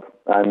the club,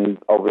 and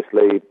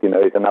obviously,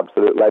 he's an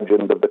absolute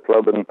legend of the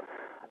club, and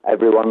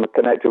everyone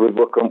connected with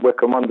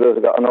Wycombe Wanderers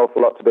got an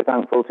awful lot to be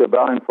thankful to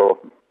Brian for.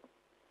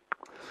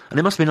 And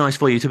it must be nice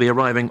for you to be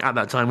arriving at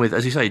that time with,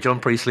 as you say, John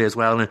Priestley as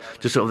well, and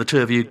just sort of the two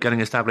of you getting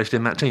established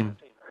in that team.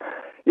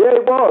 Yeah,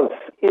 it was.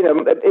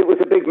 It was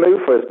a big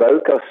move for us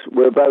both because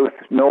we're both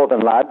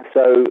northern lads,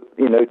 so,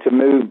 to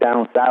move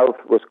down south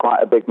was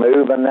quite a big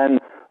move, and then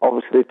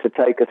obviously to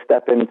take a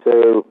step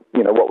into,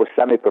 what was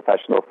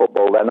semi-professional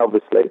football then,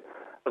 obviously,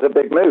 was a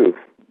big move.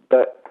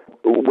 But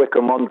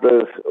Wycombe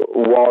Wanderers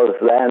was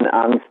then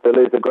and still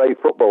is a great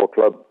football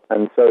club,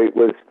 and so it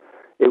was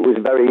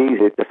very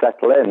easy to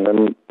settle in.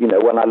 And,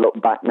 when I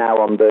look back now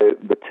on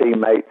the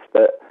teammates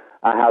that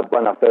I had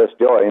when I first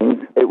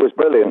joined, it was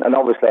brilliant. And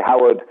obviously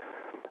Howard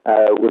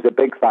was a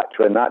big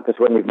factor in that, because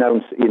when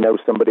you know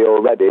somebody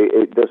already,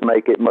 it does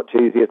make it much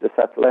easier to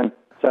settle in.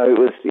 So it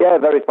was,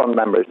 very fond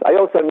memories. I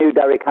also knew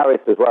Derek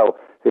Harris as well,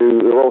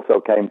 who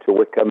also came to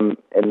Wycombe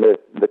in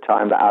the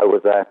time that I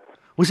was there.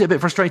 Was it a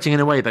bit frustrating in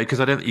a way, though, because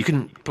you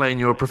couldn't play in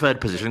your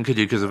preferred position, could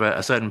you, because of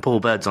a certain Paul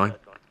Birdseye?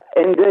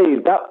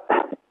 Indeed.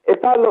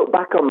 If I look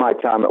back on my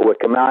time at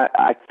Wycombe,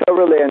 I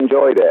thoroughly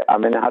enjoyed it. I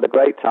mean, I had a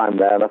great time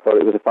there, and I thought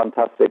it was a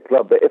fantastic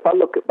club. But if I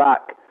look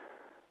back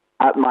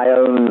at my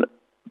own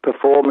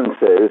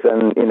performances,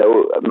 and,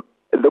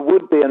 there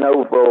would be an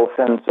overall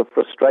sense of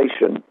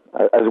frustration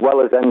as well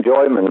as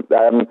enjoyment.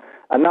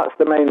 And that's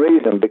the main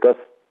reason, because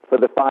for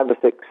the 5 or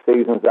 6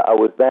 seasons that I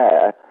was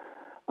there,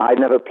 I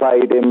never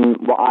played in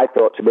what I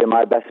thought to be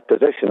my best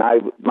position.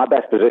 My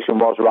best position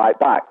was right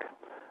back.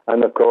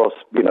 And of course,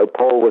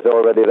 Paul was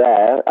already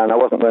there, and I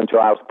wasn't going to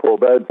oust Paul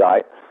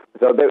Birdseye.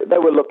 So they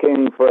were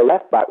looking for a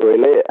left back,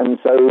 really. And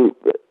so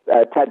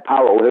Ted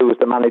Powell, who was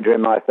the manager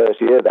in my first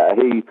year there,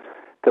 he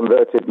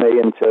converted me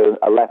into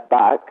a left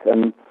back,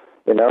 and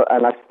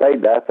I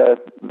stayed there for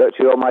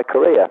virtually all my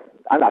career.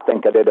 And I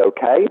think I did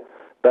okay.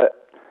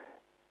 But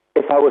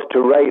if I was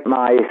to rate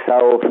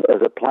myself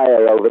as a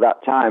player over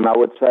that time, I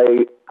would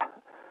say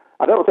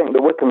I don't think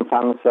the Wycombe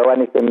fans saw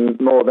anything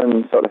more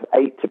than sort of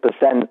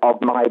 80%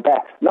 of my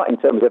best. Not in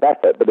terms of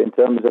effort, but in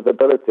terms of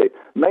ability.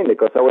 Mainly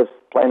because I was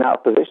playing out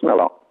of position a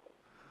lot.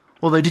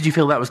 Although, did you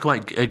feel that was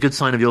quite a good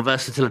sign of your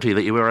versatility,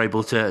 that you were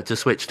able to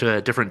switch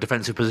to different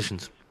defensive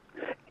positions?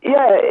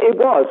 Yeah, it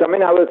was. I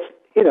mean, I was,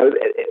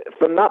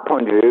 from that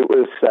point of view,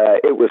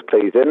 it was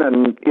pleasing.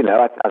 And,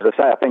 as I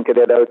say, I think I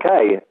did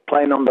okay.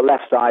 Playing on the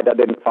left side, I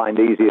didn't find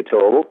easy at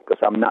all,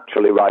 because I'm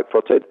naturally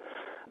right-footed.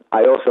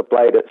 I also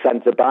played at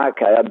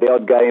centre-back. I had the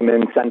odd game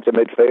in centre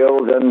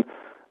midfield, and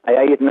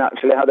I even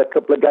actually had a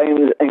couple of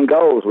games in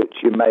goals, which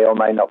you may or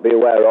may not be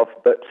aware of.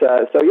 But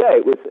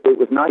it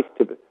was nice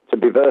to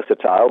be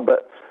versatile,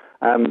 but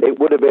it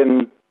would have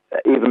been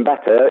even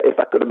better if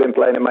I could have been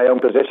playing in my own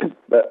position.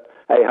 But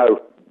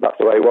hey-ho, that's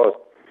the way it was.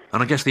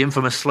 And I guess the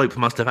infamous slope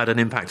must have had an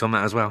impact on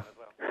that as well.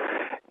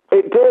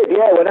 It did,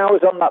 yeah. When I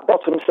was on that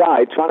bottom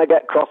side, trying to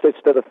get crosses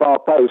to the far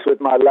post with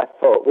my left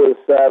foot was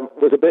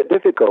a bit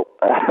difficult.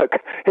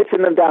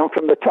 Hitting them down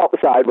from the top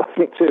side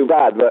wasn't too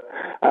bad, but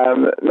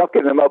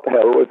knocking them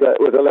uphill was a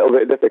little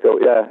bit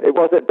difficult, yeah. It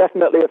was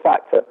definitely a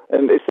factor,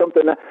 and it's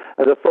something that,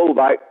 as a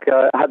fullback,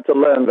 I had to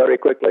learn very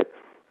quickly.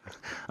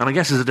 And I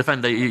guess as a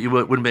defender, you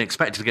wouldn't be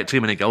expected to get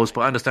too many goals,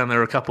 but I understand there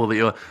are a couple that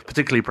you're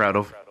particularly proud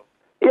of.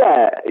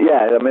 Yeah.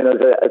 I mean,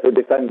 as a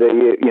defender,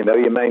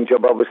 your main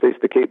job obviously is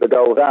to keep the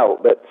goals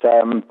out. But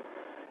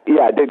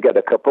I did get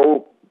a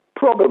couple.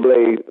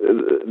 Probably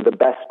the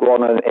best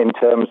one in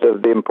terms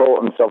of the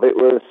importance of it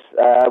was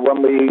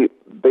when we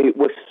beat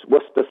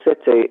Worcester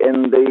City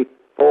in the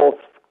 4th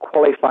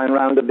qualifying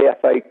round of the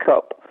FA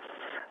Cup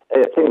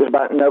I think it was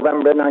about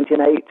November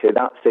 1980,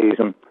 that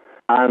season.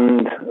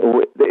 And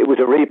it was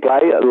a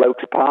replay at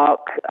Lokes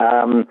Park.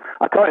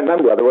 I can't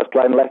remember whether I was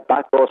playing left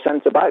back or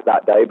centre back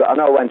that day, but I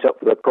know I went up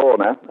for the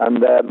corner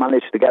and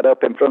managed to get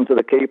up in front of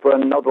the keeper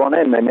and nod one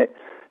in, and it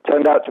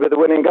turned out to be the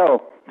winning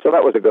goal. So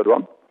that was a good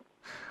one.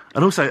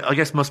 And also, I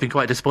guess, must have been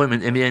quite a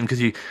disappointment in the end, because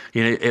you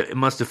know, it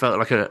must have felt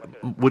like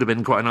would have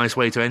been quite a nice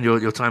way to end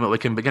your time at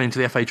Wycombe. But getting to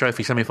the FA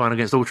Trophy semi-final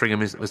against Altrincham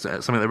was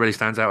something that really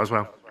stands out as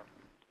well.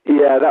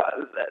 Yeah,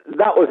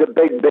 that was a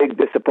big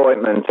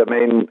disappointment. I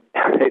mean,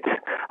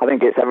 I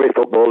think it's every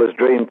footballer's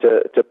dream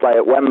to play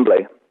at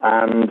Wembley,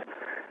 and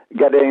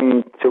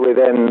getting to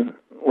within,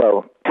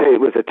 well,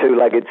 it was a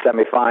two-legged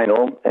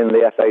semi-final in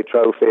the FA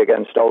Trophy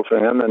against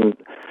Altrincham, and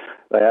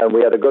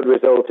we had a good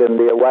result in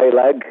the away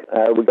leg.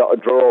 We got a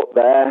draw up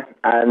there,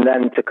 and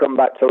then to come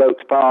back to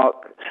Lokes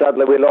Park,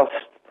 sadly we lost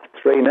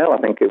 3-0, I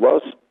think it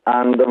was.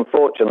 And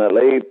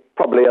unfortunately,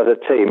 probably as a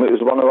team, it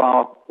was one of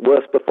our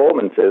worst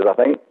performances, I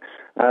think.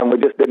 And we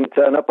just didn't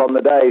turn up on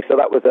the day, so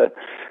that was a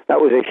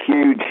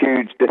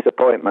huge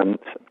disappointment,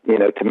 you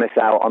know, to miss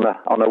out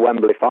on a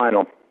Wembley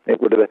final.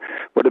 It would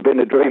have been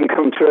a dream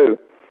come true.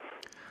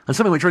 And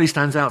something which really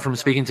stands out from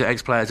speaking to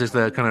ex-players is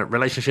the kind of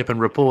relationship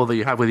and rapport that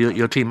you have with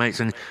your teammates.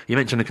 And you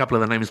mentioned a couple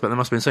of the names, but there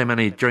must have been so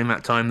many during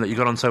that time that you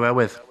got on so well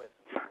with.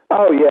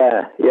 Oh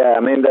yeah. I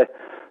mean, the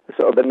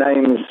sort of the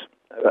names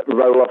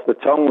roll off the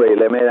tongue,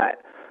 really. I mean,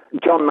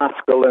 John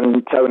Maskell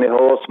and Tony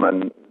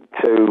Horseman,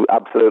 two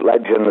absolute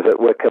legends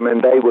at Wycombe,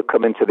 and they were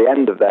coming to the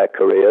end of their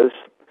careers.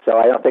 So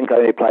I think I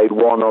only played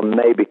one or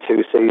maybe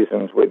two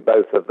seasons with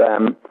both of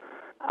them.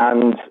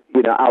 And,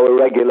 you know, our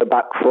regular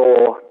back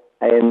four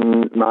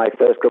in my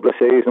first couple of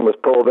seasons was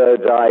Paul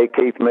Birdseye,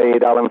 Keith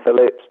Mead, Alan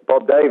Phillips,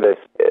 Bob Davies.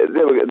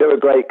 They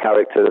were great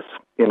characters,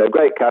 you know,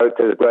 great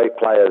characters, great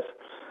players.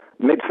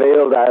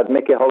 Midfield, I had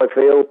Mickey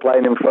Hollyfield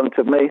playing in front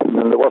of me, and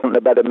there wasn't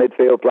a better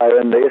midfield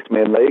player in the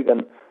Isthmian League,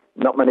 and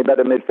not many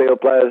better midfield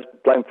players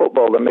playing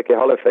football than Mickey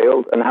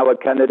Hollyfield and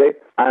Howard Kennedy.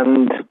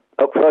 And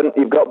up front,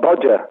 you've got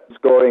Bodger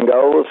scoring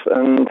goals.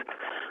 And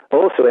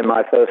also in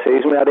my first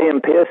season, we had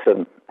Ian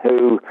Pearson,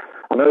 who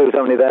I know he was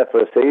only there for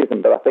a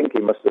season, but I think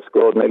he must have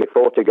scored nearly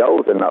 40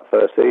 goals in that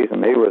first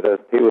season. He was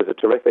a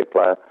terrific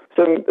player.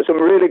 Some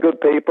really good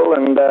people,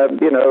 and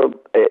you know,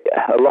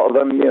 a lot of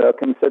them, you know,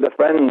 consider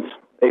friends,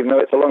 even though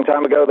it's a long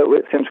time ago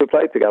since we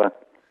played together.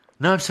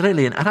 No,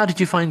 absolutely. And how did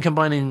you find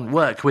combining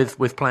work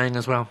with playing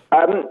as well?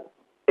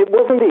 It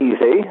wasn't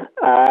easy,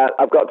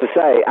 I've got to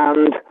say,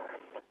 and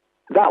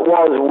that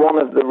was one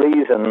of the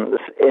reasons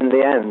in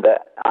the end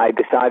that I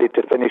decided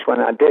to finish when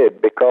I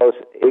did, because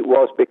it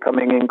was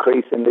becoming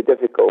increasingly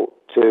difficult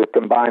to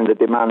combine the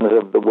demands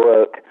of the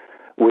work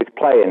with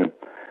playing.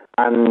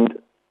 And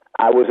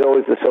I was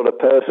always the sort of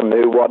person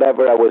who,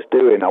 whatever I was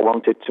doing, I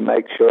wanted to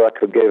make sure I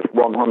could give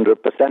 100%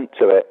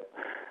 to it.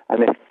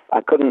 And if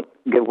I couldn't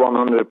give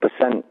 100%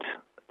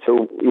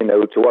 to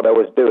what I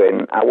was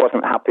doing, I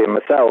wasn't happy in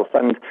myself.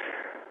 And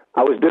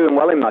I was doing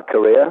well in my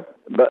career,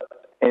 but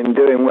in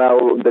doing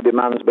well, the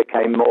demands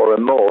became more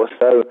and more.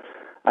 So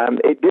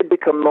it did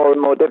become more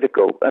and more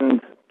difficult. And,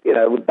 you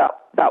know,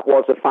 that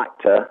was a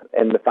factor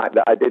in the fact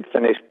that I did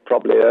finish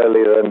probably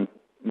earlier than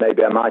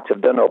maybe I might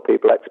have done or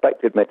people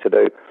expected me to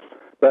do.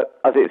 But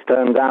as it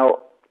turns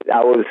out,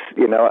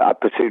 I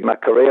pursued my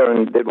career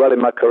and did well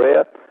in my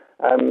career.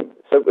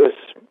 So it was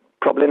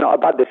probably not a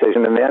bad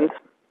decision in the end.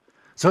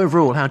 So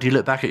overall, how do you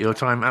look back at your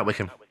time at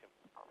Wycombe?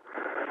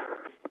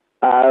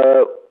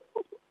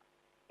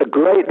 A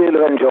great deal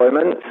of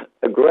enjoyment,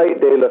 a great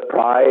deal of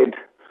pride,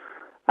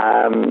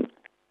 and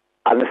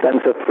a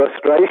sense of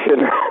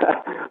frustration.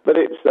 But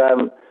it's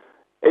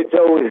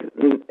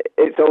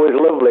always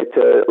lovely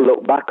to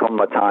look back on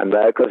my time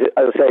there, because,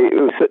 as I say,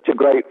 it was such a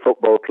great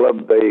football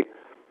club.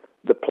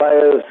 The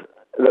players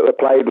that we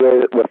played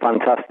with were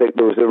fantastic.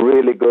 There was a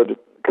really good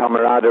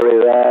camaraderie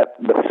there.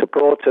 The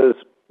supporters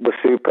were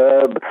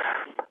superb.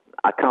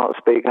 I can't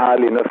speak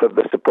highly enough of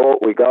the support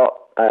we got.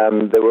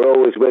 They were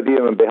always with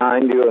you and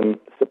behind you and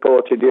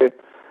supported you.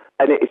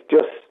 And it's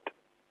just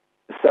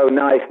so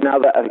nice now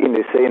that I've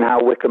seen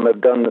how Wycombe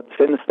have done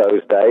since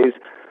those days,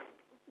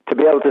 to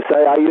be able to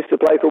say I used to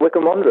play for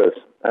Wycombe Wanderers.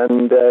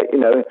 And,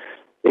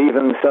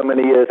 even so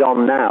many years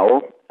on now,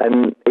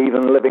 and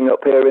even living up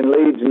here in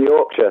Leeds and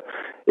Yorkshire,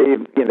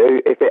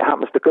 if it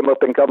happens to come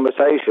up in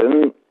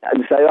conversation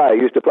and say, I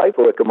used to play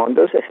for Wycombe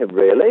Wanderers, I said,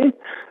 really?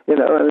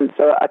 And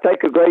so I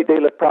take a great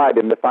deal of pride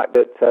in the fact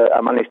that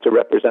I managed to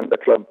represent the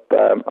club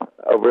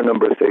over a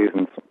number of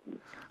seasons.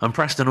 And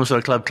Preston, also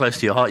a club close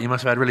to your heart, you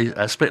must have had really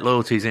split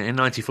loyalties in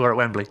 94 at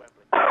Wembley.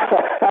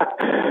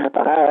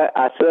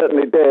 I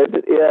certainly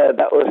did, yeah.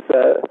 That was...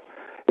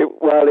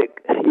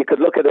 you could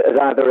look at it as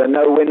either a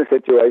no-win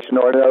situation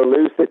or a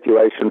no-lose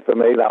situation for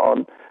me, that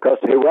one. Because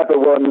whoever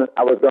won,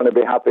 I was going to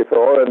be happy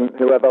for, and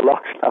whoever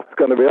lost, I was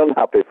going to be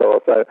unhappy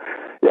for. So,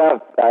 yeah,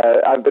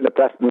 I've been a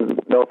Preston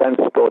North End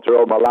supporter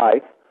all my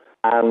life,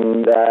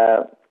 and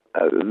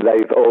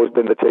they've always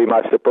been the team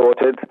I've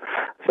supported.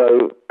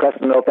 So,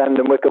 Preston North End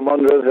and Wycombe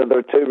Wanderers are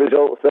the two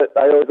results that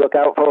I always look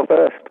out for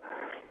first.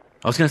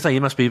 I was going to say, you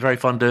must be very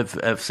fond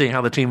of seeing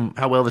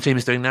how well the team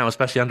is doing now,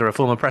 especially under a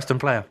former Preston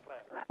player.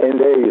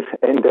 Indeed,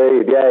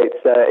 yeah.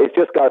 It's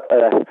just got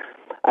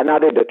an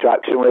added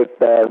attraction with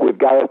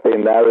Gareth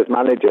being there as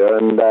manager,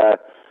 and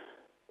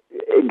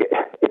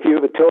if you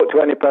talk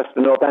to any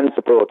Preston North End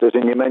supporters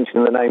and you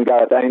mention the name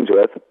Gareth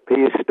Ainsworth,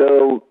 he is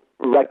still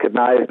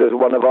recognised as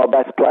one of our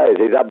best players.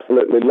 He's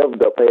absolutely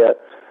loved up here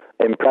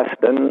in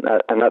Preston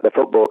and at the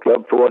football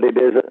club for what he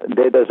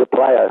did as a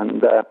player,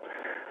 and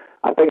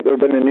I think there have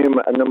been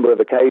a number of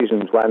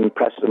occasions when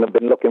Preston have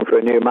been looking for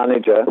a new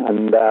manager,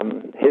 and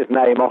his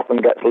name often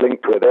gets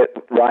linked with it,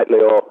 rightly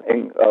or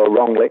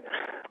wrongly.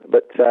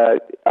 But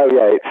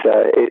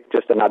it's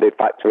just an added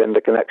factor in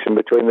the connection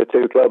between the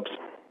two clubs.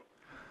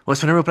 Well,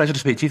 it's been a real pleasure to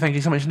speak to you. Thank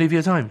you so much, Indeed, for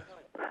your time.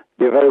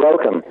 You're very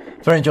welcome.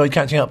 Very enjoyed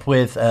catching up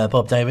with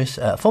Bob Davies,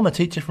 former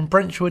teacher from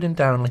Brentwood in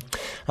Downley,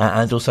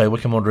 and also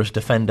Wycombe Wanderers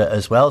defender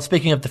as well.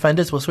 Speaking of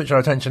defenders, we'll switch our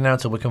attention now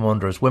to Wycombe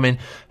Wanderers women,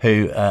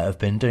 who have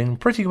been doing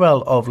pretty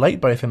well of late,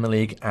 both in the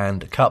league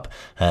and cup.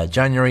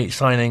 January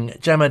signing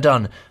Gemma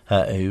Dunn,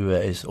 who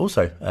is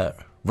also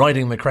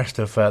riding the crest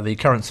of the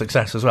current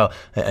success as well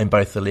in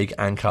both the league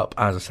and cup,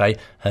 as I say,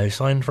 who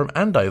signed from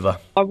Andover.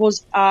 I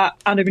was at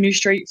Andover New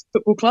Street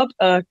Football Club,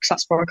 because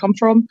that's where I come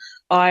from.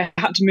 I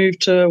had to move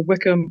to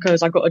Wycombe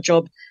because I got a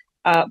job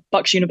at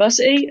Bucks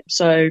University,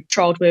 so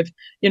trialled with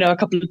a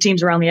couple of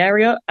teams around the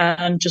area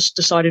and just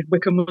decided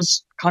Wycombe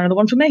was kind of the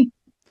one for me.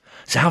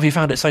 So how have you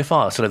found it so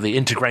far, sort of the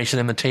integration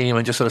in the team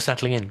and just sort of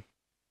settling in?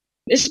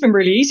 It's been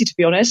really easy, to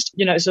be honest.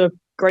 It's a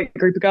great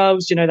group of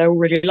girls. They're all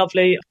really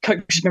lovely.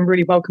 Coach has been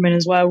really welcoming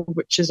as well,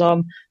 which has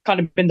kind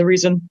of been the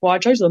reason why I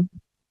chose them.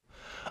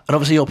 And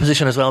obviously your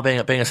position as well, being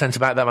a centre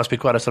back, that must be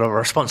quite a sort of a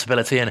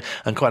responsibility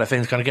and quite a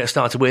thing to kind of get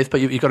started with. But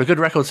you've got a good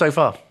record so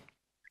far.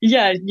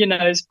 Yeah,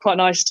 it's quite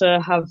nice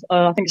to have,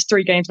 I think it's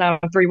 3 games now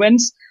and 3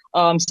 wins.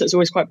 So it's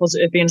always quite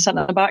positive being a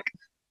centre back.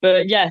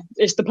 But yeah,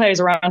 it's the players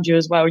around you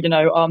as well.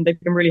 They've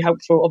been really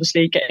helpful,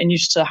 obviously getting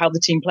used to how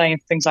the team play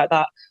and things like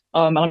that.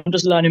 And I'm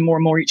just learning more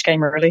and more each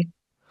game, really.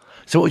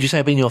 So what would you say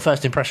have been your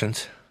first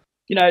impressions?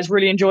 It's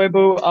really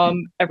enjoyable.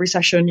 Every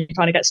session you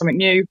kind of get something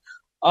new,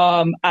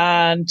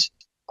 and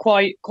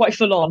quite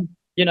full on.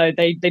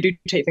 They do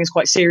take things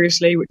quite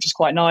seriously, which is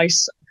quite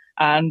nice,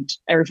 and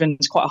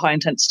everything's quite a high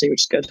intensity,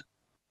 which is good.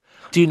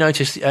 Do you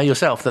notice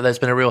yourself that there's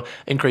been a real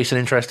increase in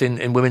interest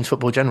in women's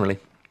football generally?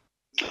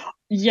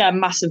 Yeah,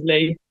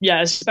 massively.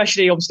 Yeah,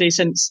 especially obviously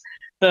since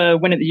the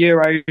win at the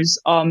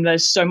Euros.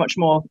 There's so much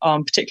more,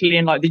 particularly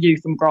in like the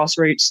youth and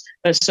grassroots.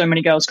 There's so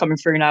many girls coming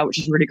through now, which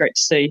is really great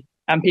to see.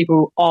 And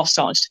people are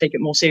starting to take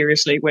it more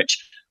seriously, which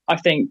I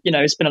think,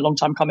 it's been a long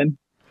time coming.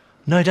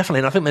 No, definitely.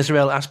 And I think there's a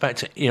real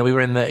aspect, we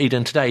were in the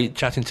Eden today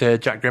chatting to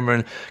Jack Grimmer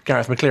and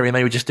Gareth McCleary, and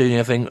they were just doing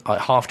a thing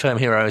like half-term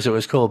hero, as it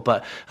was called.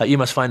 But you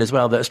must find as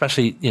well that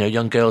especially,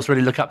 young girls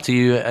really look up to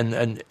you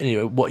and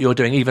what you're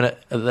doing, even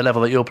at the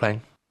level that you're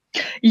playing.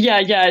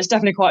 Yeah, it's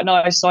definitely quite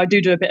nice. So I do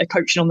a bit of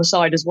coaching on the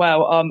side as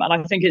well. And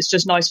I think it's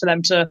just nice for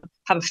them to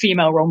have a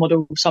female role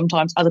model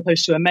sometimes as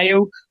opposed to a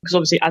male. Because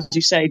obviously, as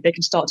you say, they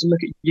can start to look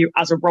at you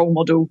as a role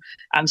model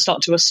and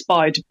start to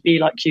aspire to be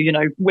like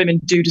you. Women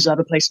do deserve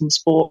a place in the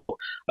sport.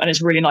 And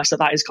it's really nice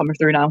that is coming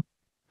through now.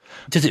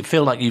 Does it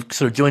feel like you've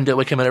sort of joined at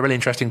Wycombe at a really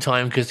interesting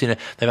time because, they've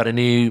had a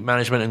new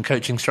management and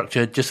coaching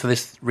structure just for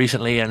this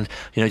recently and,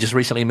 just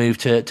recently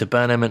moved to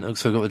Burnham and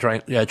also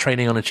got the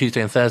training on a Tuesday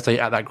and Thursday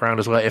at that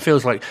ground as well. It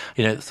feels like,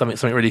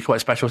 something really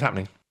quite special is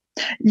happening.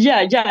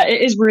 Yeah,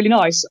 it is really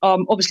nice.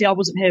 Obviously, I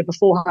wasn't here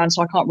beforehand,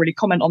 so I can't really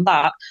comment on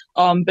that.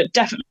 But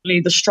definitely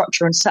the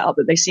structure and setup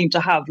that they seem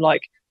to have,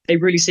 they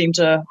really seem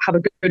to have a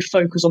good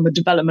focus on the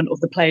development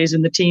of the players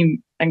in the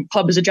team and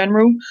club as a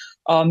general.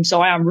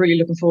 So I am really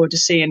looking forward to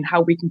seeing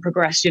how we can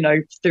progress,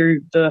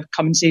 through the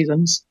coming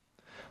seasons.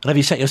 And have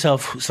you set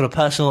yourself sort of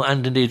personal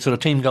and indeed sort of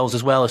team goals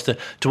as well as to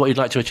what you'd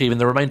like to achieve in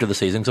the remainder of the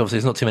season? Because obviously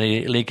there's not too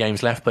many league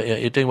games left, but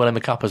you're doing well in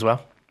the cup as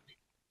well.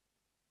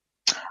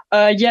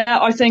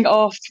 I think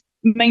our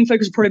main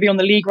focus will probably be on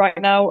the league right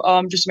now,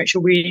 just to make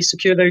sure we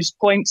secure those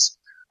points.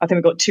 I think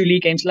we've got 2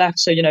 league games left,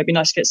 so, it'd be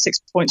nice to get 6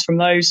 points from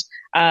those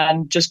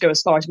and just go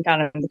as far as we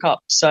can in the cup.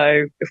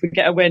 So if we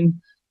get a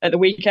win at the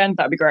weekend,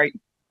 that'd be great.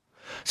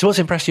 So what's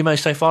impressed you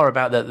most so far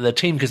about the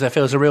team? Because there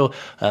feels a real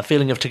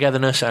feeling of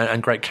togetherness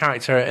and great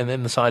character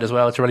in the side as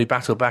well to really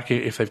battle back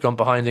if they've gone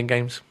behind in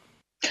games.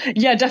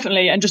 Yeah,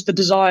 definitely. And just the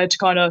desire to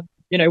kind of,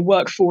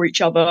 work for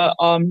each other,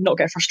 not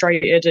get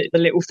frustrated at the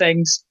little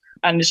things.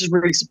 And it's just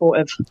really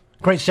supportive.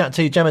 Great to chat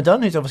to Gemma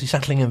Dunn, who's obviously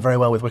settling in very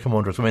well with Wycombe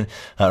Wanderers women.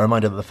 A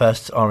reminder that the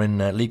first are in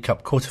League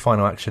Cup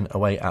quarter-final action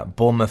away at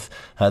Bournemouth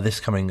this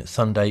coming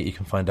Sunday. You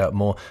can find out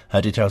more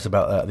details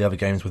about the other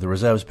games with the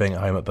reserves being at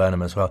home at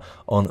Burnham as well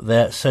on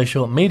their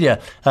social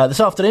media. This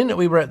afternoon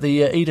we were at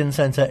the Eden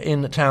Centre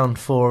in town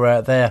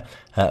for their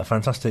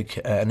fantastic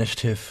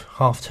initiative,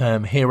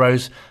 Half-Term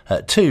Heroes.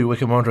 2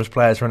 Wycombe Wanderers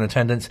players were in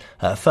attendance.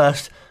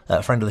 First,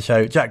 friend of the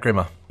show, Jack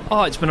Grimmer.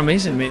 Oh, it's been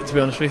amazing, mate, to be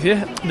honest with you.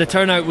 The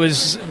turnout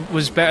was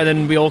better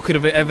than we all could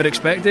have ever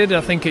expected.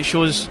 I think it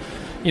shows,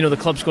 the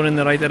club's going in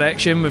the right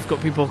direction. We've got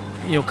people,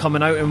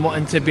 coming out and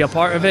wanting to be a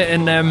part of it.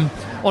 And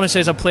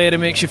honestly, as a player, it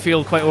makes you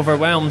feel quite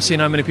overwhelmed seeing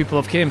how many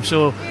people have came.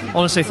 So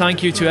honestly,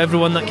 thank you to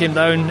everyone that came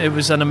down. It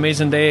was an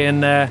amazing day,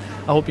 and I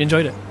hope you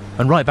enjoyed it.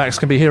 And right backs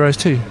can be heroes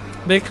too.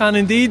 They can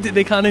indeed.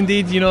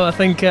 I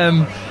think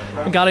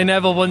Gary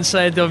Neville once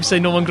said, obviously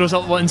no one grows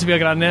up wanting to be a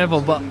Gary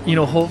Neville, but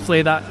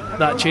hopefully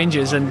that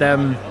changes. And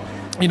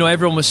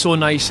everyone was so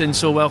nice and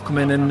so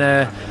welcoming, and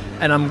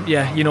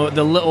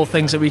the little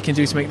things that we can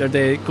do to make their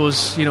day, it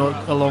goes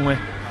a long way.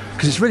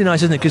 Because it's really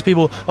nice, isn't it? Because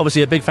people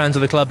obviously are big fans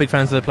of the club, big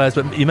fans of the players,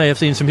 but you may have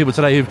seen some people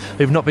today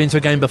who've not been to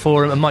a game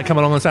before and might come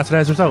along on Saturday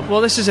as a result.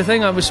 Well, this is the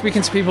thing. I was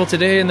speaking to people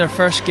today, and their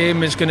first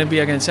game is going to be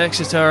against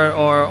Exeter,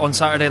 or on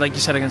Saturday, like you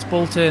said, against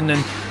Bolton,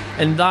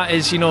 and that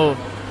is,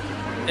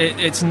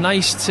 it's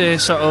nice to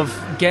sort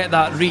of get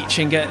that reach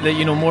and get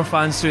more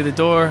fans through the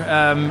door.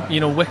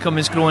 Wycombe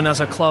is growing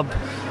as a club.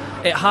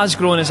 It has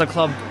grown as a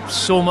club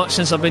so much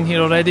since I've been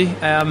here already.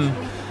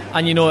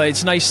 And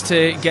it's nice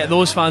to get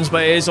those fans,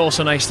 but it is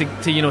also nice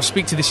to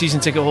speak to the season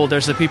ticket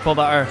holders, the people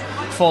that are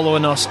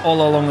following us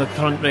all along the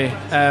country,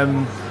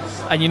 and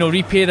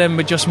repay them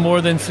with just more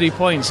than 3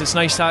 points. It's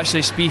nice to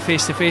actually be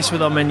face to face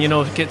with them and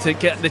get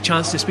the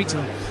chance to speak to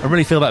them. I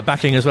really feel that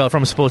backing as well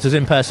from supporters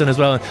in person as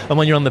well, and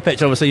when you're on the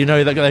pitch, obviously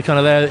that they're kind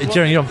of there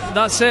during your.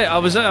 That's it. I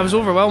was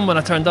overwhelmed when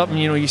I turned up, and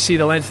you see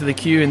the length of the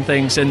queue and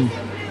things, and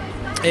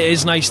it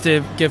is nice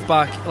to give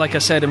back, like I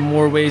said, in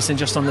more ways than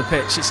just on the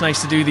pitch. It's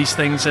nice to do these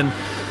things, and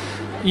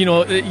you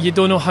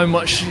don't know how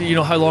much,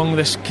 how long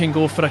this can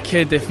go for a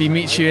kid if he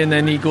meets you and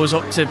then he goes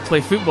up to play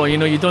football.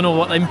 You don't know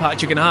what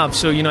impact you can have.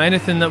 So,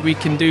 anything that we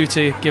can do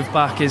to give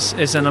back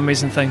is an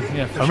amazing thing.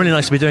 Yeah, and really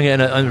nice to be doing it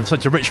in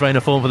such a rich vein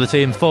of form for the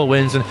team, 4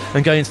 wins and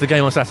going into the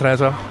game on Saturday as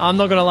well. I'm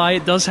not going to lie,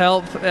 it does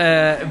help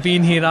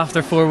being here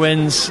after 4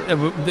 wins.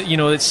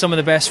 It's some of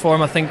the best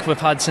form I think we've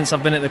had since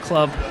I've been at the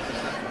club.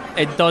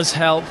 It does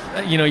help.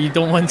 You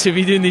don't want to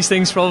be doing these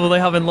things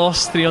probably having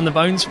lost 3 on the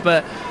bounce,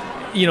 but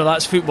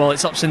that's football,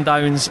 it's ups and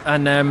downs,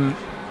 and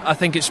I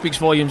think it speaks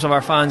volumes of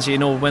our fans.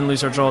 Win,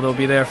 lose or draw, they'll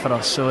be there for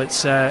us. So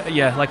it's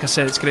like I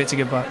said, it's great to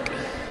give back.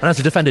 And as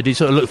a defender, do you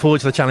sort of look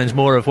forward to the challenge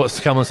more of what's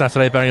to come on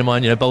Saturday, bearing in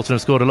mind Bolton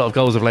have scored a lot of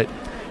goals of late?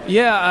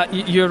 Yeah,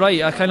 you're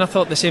right. I kind of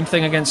thought the same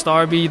thing against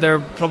Derby. They're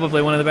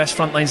probably one of the best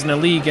front lines in the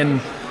league, and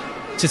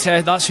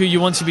that's who you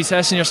want to be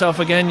testing yourself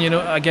again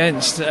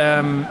against.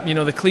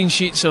 The clean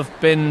sheets have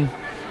been.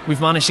 We've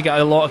managed to get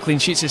a lot of clean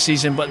sheets this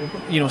season, but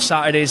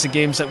Saturday's the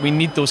games that we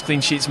need those clean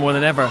sheets more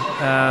than ever.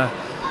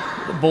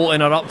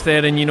 Bolton are up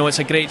there, and it's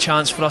a great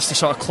chance for us to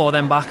sort of claw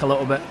them back a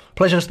little bit.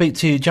 Pleasure to speak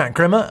to Jack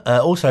Grimmer,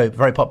 also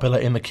very popular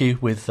in the queue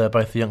with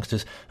both the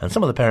youngsters and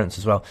some of the parents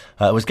as well.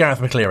 It was Gareth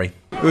McCleary.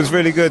 It was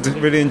really good,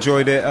 really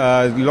enjoyed it.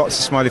 Lots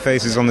of smiley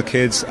faces on the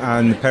kids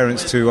and the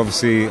parents too.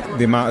 Obviously,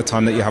 the amount of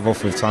time that you have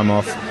off with time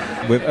off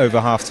with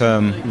over half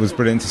term, it was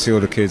brilliant to see all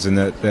the kids and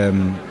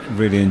them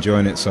really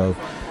enjoying it. So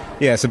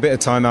yeah, it's a bit of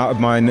time out of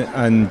mine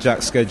and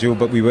Jack's schedule,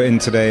 but we were in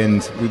today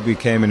and we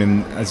came in,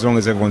 and as long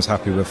as everyone's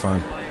happy, we're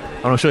fine.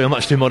 I'm sure you're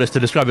much too modest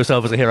to describe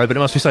yourself as a hero, but it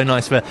must be so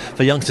nice for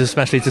youngsters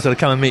especially to sort of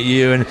come and meet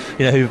you, and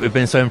who've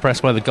been so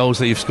impressed by the goals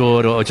that you've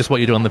scored or just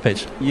what you do on the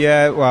pitch.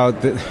 Yeah, well,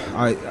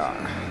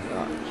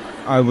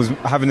 I was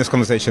having this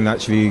conversation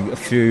actually a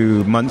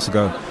few months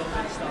ago.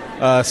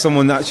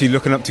 Someone actually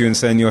looking up to you and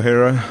saying you're a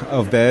hero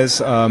of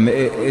theirs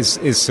is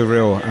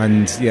surreal.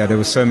 And yeah, there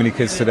were so many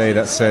kids today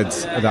that said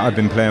that I've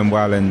been playing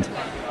well, and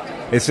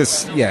it's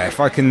just, yeah, if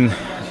I can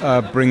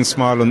bring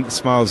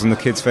smiles on the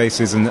kids'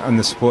 faces and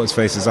the supporters'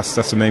 faces,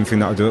 that's the main thing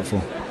that I'll do it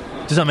for.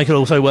 Does that make it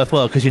all so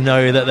worthwhile? Because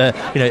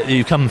that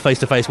you come face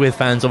to face with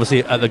fans,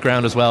 obviously at the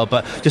ground as well,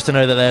 but just to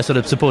know that they're sort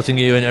of supporting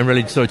you and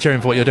really sort of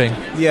cheering for what you're doing.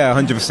 Yeah,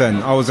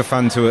 100%. I was a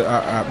fan too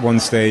at one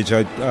stage.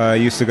 I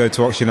used to go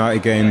to Oxford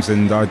United games,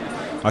 and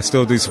I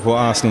still do support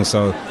Arsenal,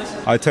 so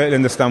I totally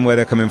understand where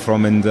they're coming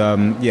from, and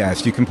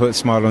if you can put a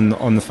smile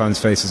on the fans'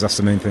 faces, that's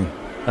the main thing.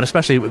 And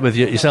especially with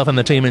yourself and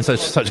the team in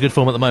such good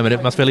form at the moment,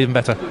 it must feel even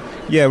better.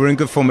 Yeah, we're in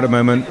good form at the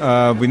moment.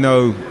 We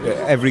know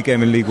every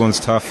game in League One's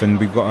tough, and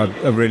we've got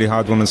a really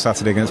hard one on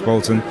Saturday against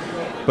Bolton.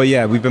 But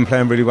yeah, we've been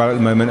playing really well at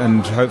the moment,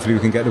 and hopefully we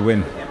can get the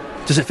win.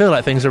 Does it feel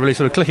like things are really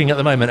sort of clicking at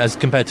the moment as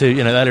compared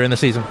to earlier in the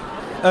season?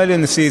 Early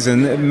in the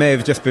season, it may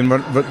have just been the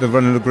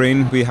run of the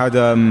green. We had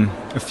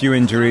a few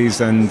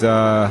injuries, and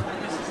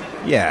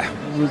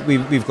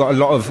we've got a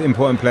lot of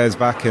important players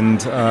back,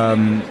 and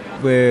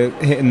we're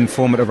hitting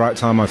form at the right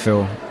time, I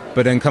feel.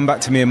 But then come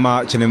back to me in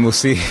March, and then we'll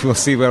see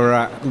where we're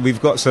at.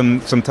 We've got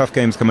some tough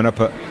games coming up,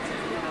 but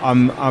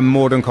I'm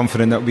more than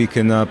confident that we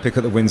can pick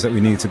up the wins that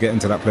we need to get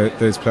into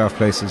those playoff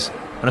places.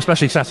 And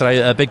especially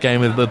Saturday, a big game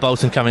with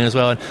Bolton coming as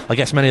well. And I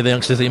guess many of the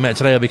youngsters that you met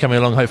today will be coming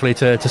along, hopefully,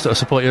 to sort of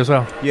support you as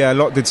well. Yeah, a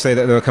lot did say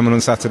that they were coming on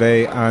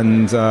Saturday,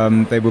 and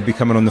they will be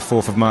coming on the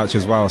 4th of March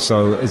as well.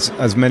 So it's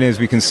as many as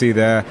we can see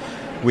there.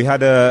 We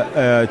had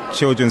a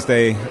Children's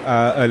Day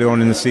earlier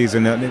on in the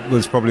season, and it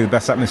was probably the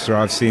best atmosphere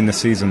I've seen this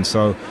season.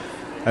 So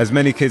as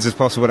many kids as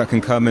possible that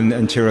can come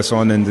and cheer us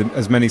on, and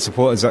as many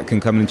supporters that can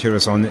come and cheer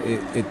us on,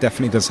 it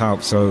definitely does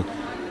help. So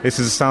this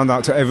is a sound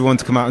out to everyone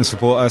to come out and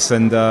support us,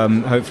 and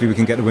hopefully we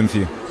can get the win for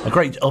you. A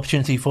great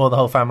opportunity for the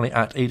whole family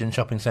at Eden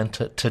Shopping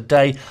Centre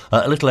today.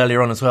 A little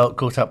earlier on as well,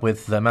 caught up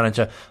with the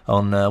manager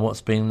on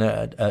what's been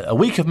a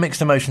week of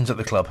mixed emotions at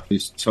the club.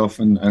 It's tough,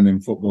 and in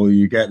football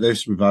you get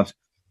this. We've had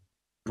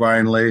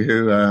Brian Lee,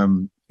 who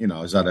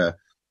has had a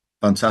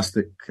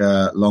fantastic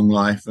long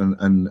life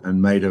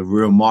and made a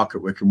real mark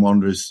at Wycombe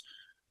Wanderers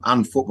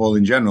and football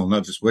in general,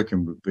 not just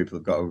Wycombe, but people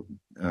have got to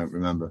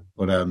remember.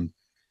 But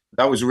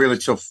that was a really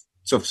tough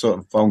sort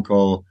of phone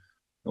call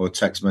or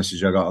text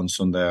message I got on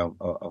Sunday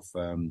of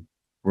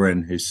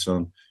Bryn, his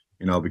son,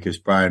 because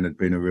Brian had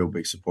been a real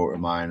big supporter of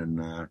mine,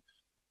 and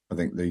I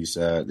think these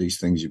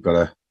things you've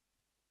got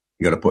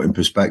to put in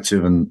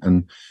perspective,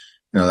 and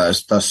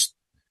that's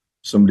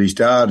somebody's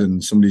dad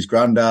and somebody's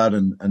granddad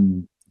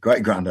and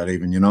great granddad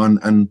even,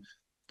 and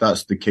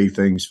that's the key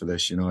things for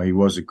this. He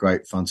was a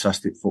great,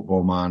 fantastic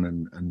football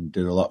man and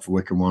did a lot for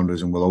Wycombe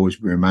Wanderers, and will always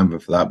be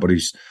remembered for that. But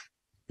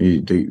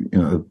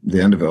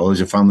the end of it all,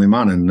 he's a family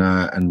man,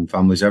 and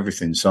family's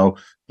everything. So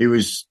he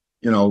was,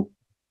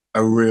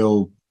 a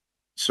real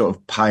sort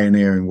of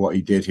pioneer in what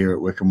he did here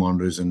at Wycombe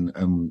Wanderers,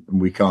 and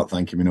we can't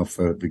thank him enough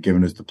for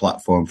giving us the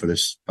platform for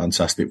this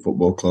fantastic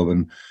football club.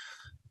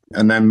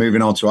 And then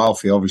moving on to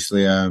Alfie,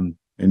 obviously, in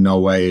no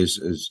way as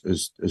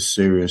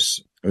serious,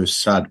 as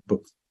sad, but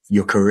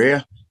your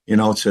career,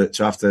 to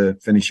have to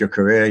finish your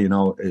career,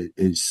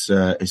 it's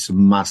a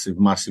massive,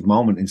 massive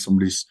moment in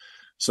somebody's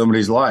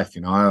life.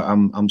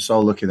 I'm so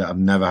lucky that I've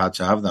never had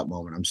to have that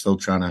moment. I'm still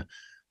trying to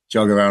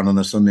jog around on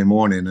a Sunday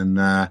morning, and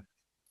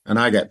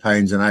I get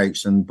pains and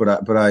aches,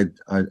 but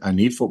I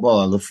need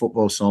football. I love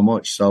football so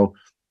much. So,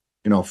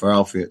 for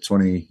Alfie at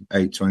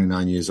 28,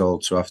 29 years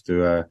old to have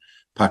to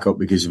pack up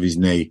because of his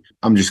knee,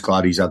 I'm just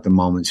glad he's had the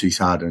moments he's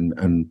had,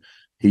 and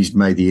he's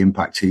made the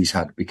impact he's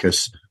had,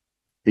 because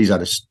he's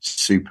had a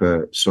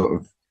super sort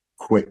of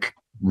quick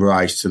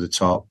rise to the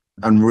top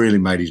and really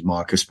made his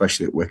mark,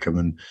 especially at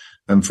Wycombe.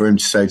 And for him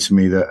to say to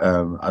me that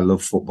I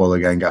love football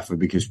again, Gaffer,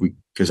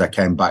 because I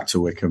came back to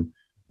Wycombe,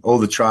 all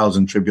the trials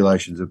and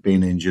tribulations of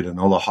being injured and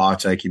all the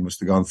heartache he must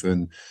have gone through.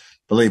 And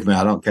believe me,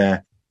 I don't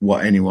care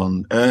what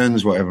anyone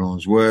earns, what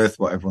everyone's worth,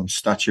 what everyone's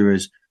stature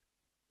is.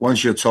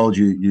 Once you're told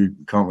you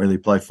can't really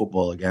play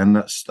football again,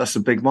 that's a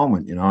big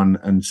moment,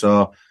 And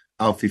so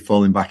Alfie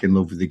falling back in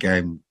love with the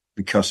game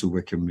because of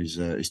Wycombe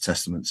is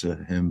testament to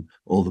him,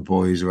 all the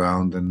boys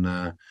around, and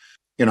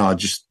I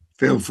just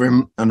feel for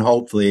him, and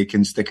hopefully he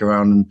can stick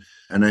around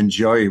and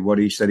enjoy what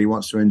he said he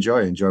wants to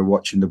enjoy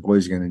watching the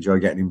boys again, enjoy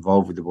getting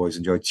involved with the boys,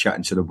 enjoy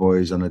chatting to the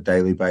boys on a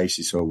daily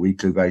basis or a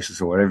weekly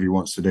basis or whatever he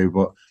wants to do.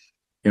 But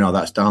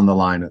that's down the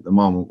line. At the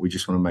moment, we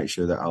just want to make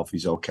sure that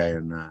Alfie's okay,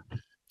 and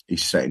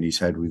he's setting his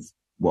head with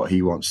what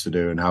he wants to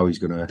do and how he's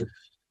going to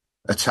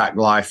attack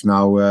life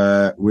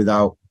now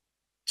without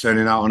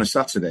turning out on a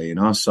Saturday,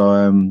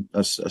 So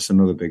that's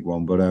another big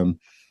one. But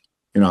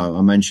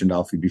I mentioned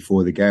Alfie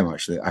before the game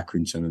actually at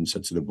Accrington, and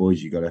said to the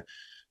boys, you got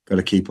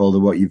to keep hold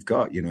of what you've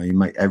got. You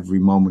make every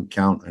moment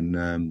count,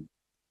 and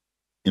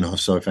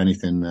so if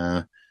anything,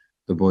 the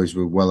boys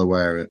were well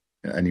aware at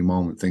any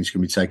moment things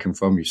can be taken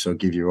from you. So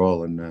give your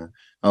all, and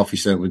Alfie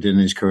certainly did in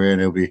his career,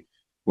 and he'll be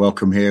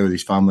welcome here with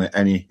his family at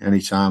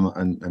any time.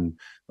 And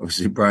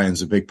obviously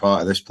Brian's a big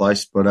part of this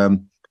place, but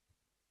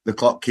the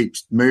clock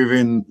keeps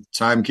moving,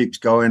 time keeps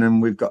going,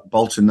 and we've got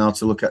Bolton now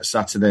to look at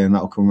Saturday, and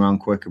that'll come around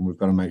quick, and we've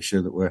got to make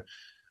sure that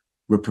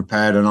we're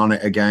prepared and on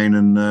it again,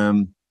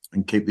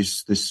 and keep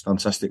this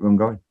fantastic run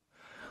going.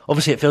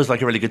 Obviously, it feels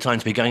like a really good time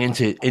to be going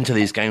into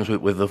these games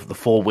with the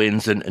 4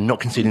 wins and not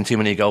conceding too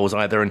many goals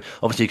either. And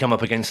obviously, you come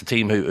up against a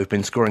team who've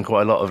been scoring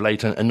quite a lot of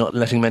late and not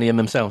letting many in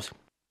themselves.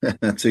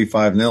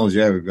 2-5-0s,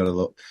 yeah, we've got to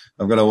look.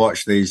 I've got to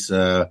watch these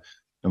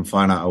and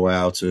find out a way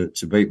how to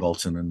beat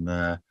Bolton.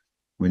 And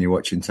when you're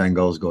watching 10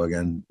 goals go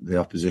against the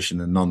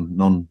opposition and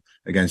none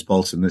against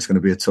Bolton, it's going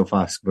to be a tough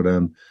ask. But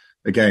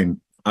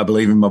again, I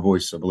believe in my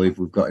boys. I believe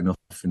we've got enough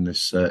in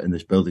this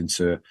building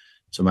to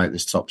make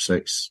this top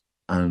 6.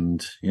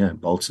 And yeah,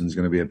 Bolton's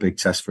going to be a big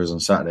test for us on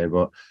Saturday.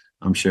 But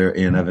I'm sure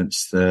Ian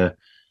Evans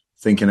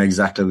thinking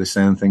exactly the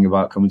same thing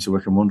about coming to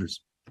Wycombe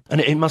Wanderers. And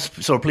it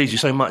must sort of please you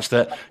so much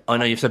that, I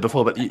know you've said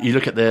before, but you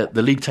look at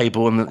the league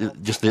table and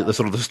just the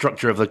sort of the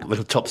structure of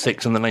the top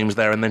 6 and the names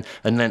there, and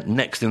then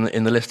next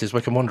in the list is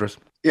Wycombe Wanderers.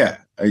 Yeah,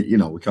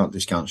 we can't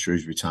discount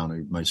Shrewsbury Town,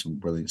 who made some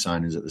brilliant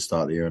signings at the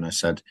start of the year, and I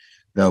said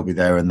they'll be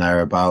there and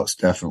thereabouts,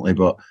 definitely.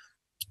 But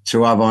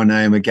to have our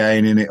name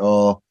again in it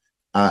all,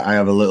 I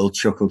have a little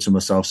chuckle to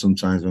myself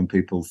sometimes when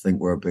people think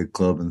we're a big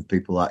club, and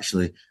people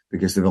actually,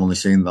 because they've only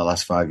seen the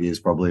last 5 years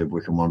probably of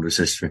Wycombe Wanderers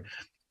history,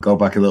 go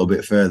back a little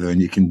bit further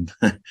and you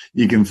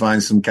can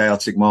find some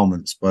chaotic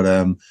moments. But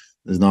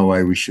there's no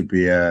way we should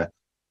be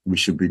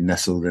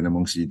nestled in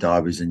amongst your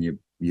Derbys and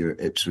your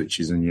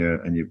Ipswiches and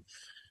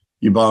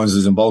your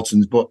Barnses and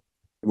Boltons. But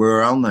we're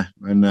around there,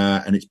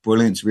 and it's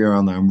brilliant to be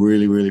around there. I'm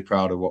really, really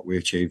proud of what we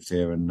achieved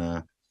here,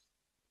 and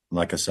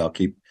like I said, I'll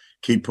keep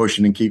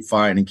pushing and keep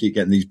fighting and keep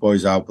getting these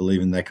boys out,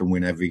 believing they can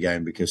win every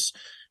game, because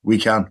we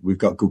can. We've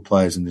got good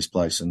players in this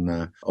place,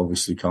 and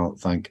obviously can't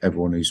thank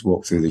everyone who's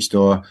walked through this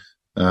door.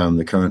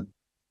 The current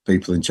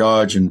people in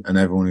charge and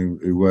everyone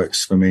who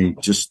works for me.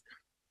 Just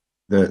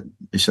that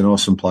it's an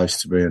awesome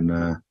place to be, and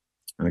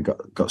I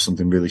got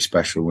something really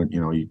special. When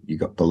you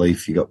got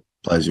belief, you got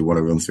players who want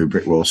to run through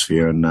brick walls for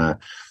you, and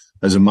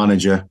as a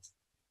manager,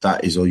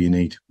 that is all you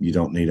need. You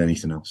don't need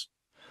anything else.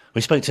 We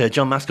spoke to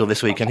John Maskell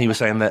this week, and he was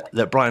saying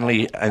that Brian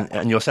Lee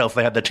and yourself,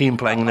 they had the team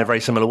playing in a very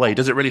similar way.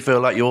 Does it really feel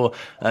like you're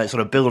sort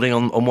of building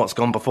on what's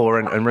gone before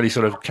and really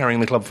sort of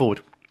carrying the club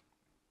forward?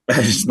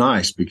 It's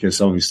nice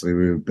because obviously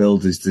we were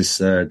billed as this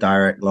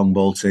direct long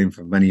ball team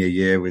for many a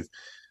year with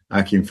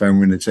Aki and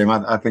Fenrir in the team.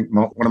 I think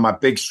one of my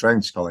big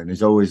strengths, Colin,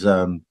 is always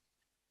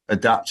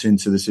adapting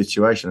to the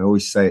situation. I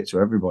always say it to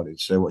everybody.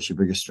 Say, what's your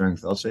biggest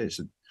strength? I'll say it's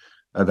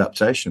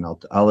adaptation.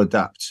 I'll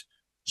adapt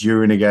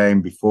during a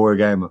game, before a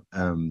game,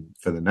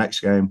 for the next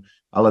game.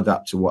 I'll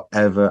adapt to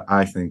whatever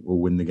I think will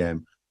win the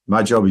game.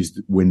 My job is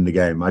to win the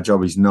game. My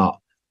job is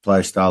not play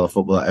a style of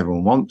football that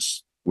everyone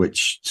wants,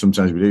 which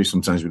sometimes we do,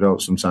 sometimes we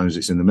don't, sometimes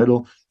it's in the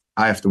middle.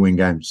 I have to win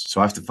games.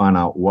 So I have to find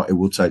out what it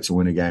will take to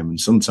win a game. And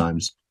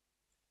sometimes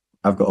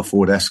I've got a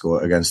Ford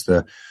Escort against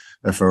a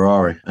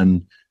Ferrari.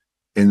 And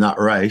in that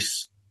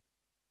race,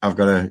 I've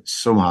got to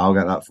somehow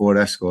get that Ford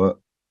Escort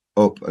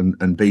up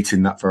and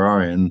beating that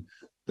Ferrari. And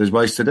there's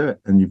ways to do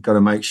it. And you've got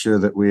to make sure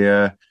that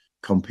we're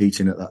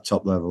competing at that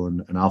top level,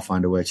 and I'll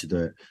find a way to do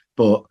it.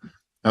 But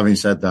having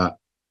said that,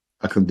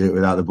 I couldn't do it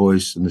without the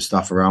boys and the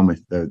staff around me.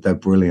 They're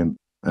brilliant.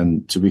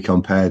 And to be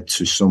compared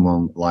to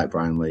someone like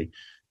Brian Lee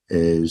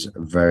is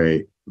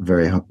very,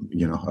 very,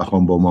 a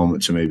humble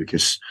moment to me,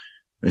 because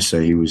they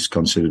say he was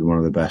considered one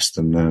of the best.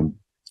 And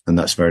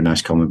that's a very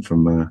nice comment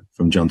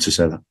from John to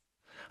say that.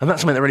 And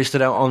that's something that really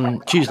stood out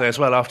on Tuesday as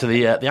well after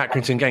the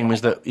Accrington game,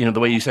 was that, the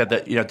way you said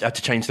that you had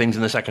to change things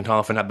in the second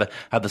half and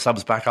had the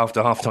subs back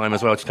after half time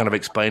as well to kind of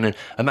explain.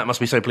 And that must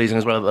be so pleasing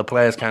as well that the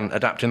players can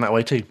adapt in that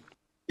way too.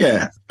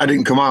 Yeah, I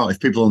didn't come out, if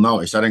people will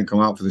notice, I didn't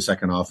come out for the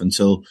second half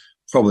until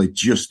probably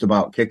just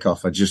about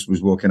kick-off. I just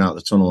was walking out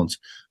the tunnel.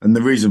 And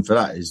the reason for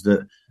that is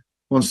that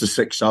once the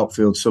 6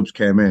 outfield subs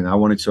came in, I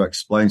wanted to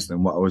explain to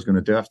them what I was going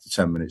to do after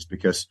 10 minutes,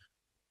 because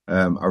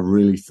I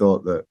really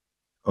thought that,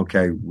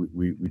 okay,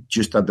 we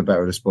just had the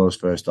better of the Spurs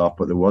first half,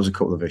 but there was a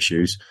couple of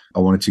issues. I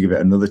wanted to give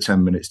it another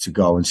 10 minutes to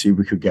go and see if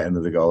we could get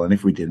another goal. And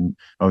if we didn't,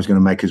 I was going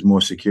to make us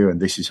more secure, and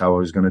this is how I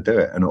was going to do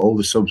it. And all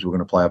the subs were going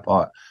to play a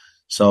part.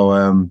 So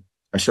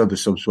I showed the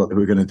subs what they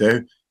were going to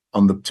do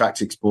on the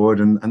tactics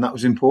board, and that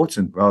was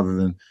important, rather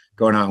than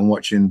going out and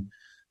watching,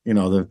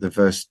 the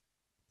first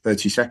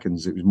 30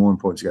 seconds. It was more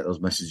important to get those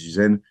messages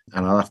in.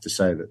 And I'll have to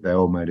say that they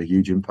all made a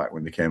huge impact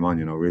when they came on,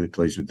 really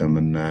pleased with them.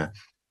 And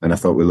I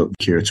thought we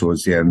looked secure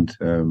towards the end.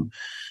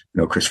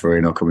 Chris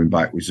Farino coming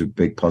back was a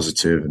big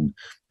positive,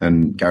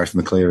 and Gareth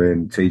McCleary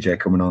and TJ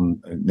coming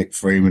on, and Nick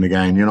Freeman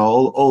again.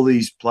 All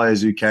these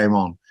players who came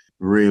on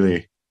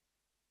really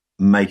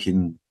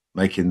making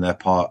their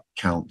part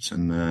count,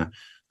 and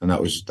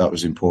that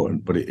was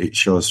important. But it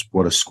shows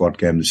what a squad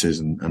game this is,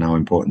 and how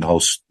important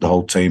the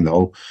whole team,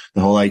 the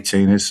whole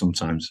 18 is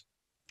sometimes.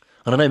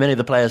 And I know many of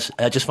the players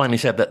just finally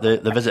said that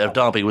the visit of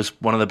Derby was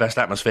one of the best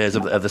atmospheres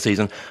of the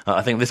season.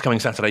 I think this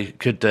coming Saturday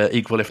could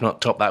equal, if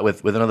not top that,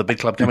 with another big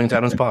club coming to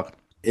Adams Park.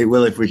 It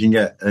will, if we can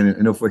get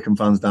enough Wycombe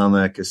fans down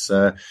there, because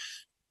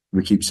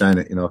we keep saying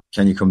it,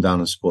 can you come down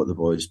and support the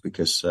boys?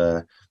 Because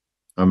I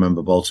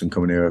remember Bolton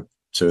coming here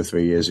 2 or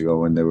 3 years ago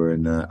when they were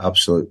in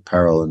absolute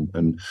peril,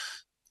 and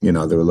they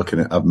were looking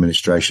at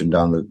administration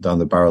down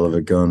the barrel of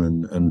a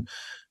gun, and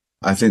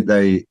I think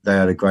they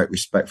had a great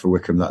respect for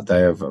Wycombe that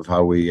day of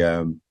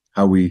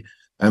how we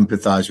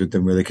empathise with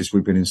them, really, because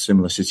we've been in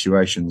similar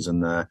situations,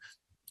 and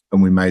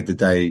we made the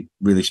day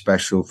really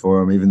special for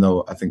them. Even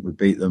though I think we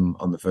beat them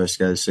on the first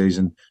day of the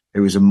season, it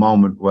was a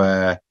moment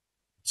where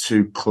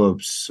 2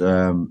 clubs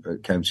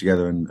came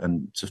together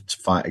and to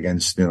fight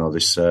against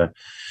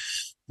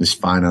this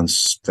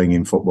finance thing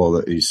in football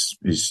that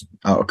is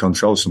out of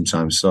control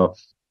sometimes. So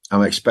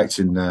I'm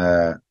expecting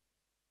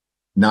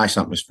nice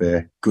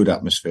atmosphere, good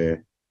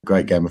atmosphere,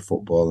 great game of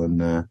football,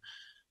 and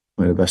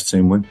may the best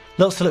team win.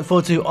 Lots to look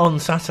forward to on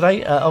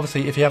Saturday.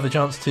 Obviously, if you have the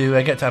chance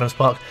to get to Adams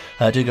Park,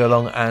 do go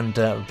along and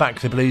back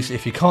the Blues.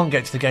 If you can't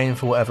get to the game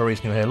for whatever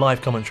reason, you'll hear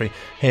live commentary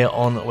here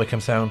on Wycombe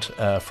Sound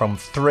from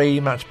 3,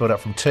 match build up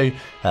from 2.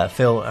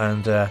 Phil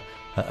and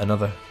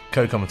another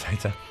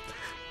co-commentator.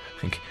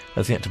 I think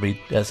that's yet to be,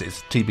 it's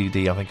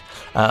TBD, I think,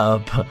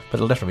 but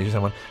it'll definitely be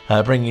someone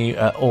bringing you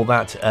all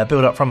that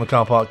build up from the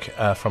car park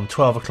from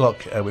 12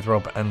 o'clock with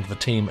Rob and the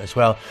team as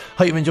well.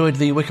 Hope you've enjoyed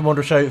the Wycombe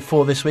Wanderers Show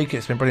for this week.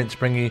 It's been brilliant to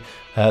bring you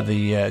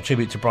the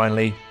tribute to Brian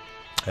Lee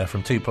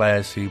from 2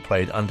 players who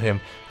played under him,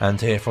 and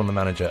to hear from the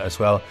manager as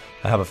well.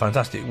 Have a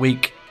fantastic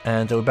week,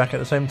 and we're back at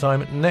the same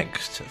time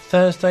next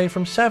Thursday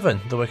from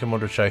 7, the Wycombe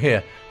Wanderers Show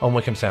here on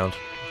Wycombe Sound.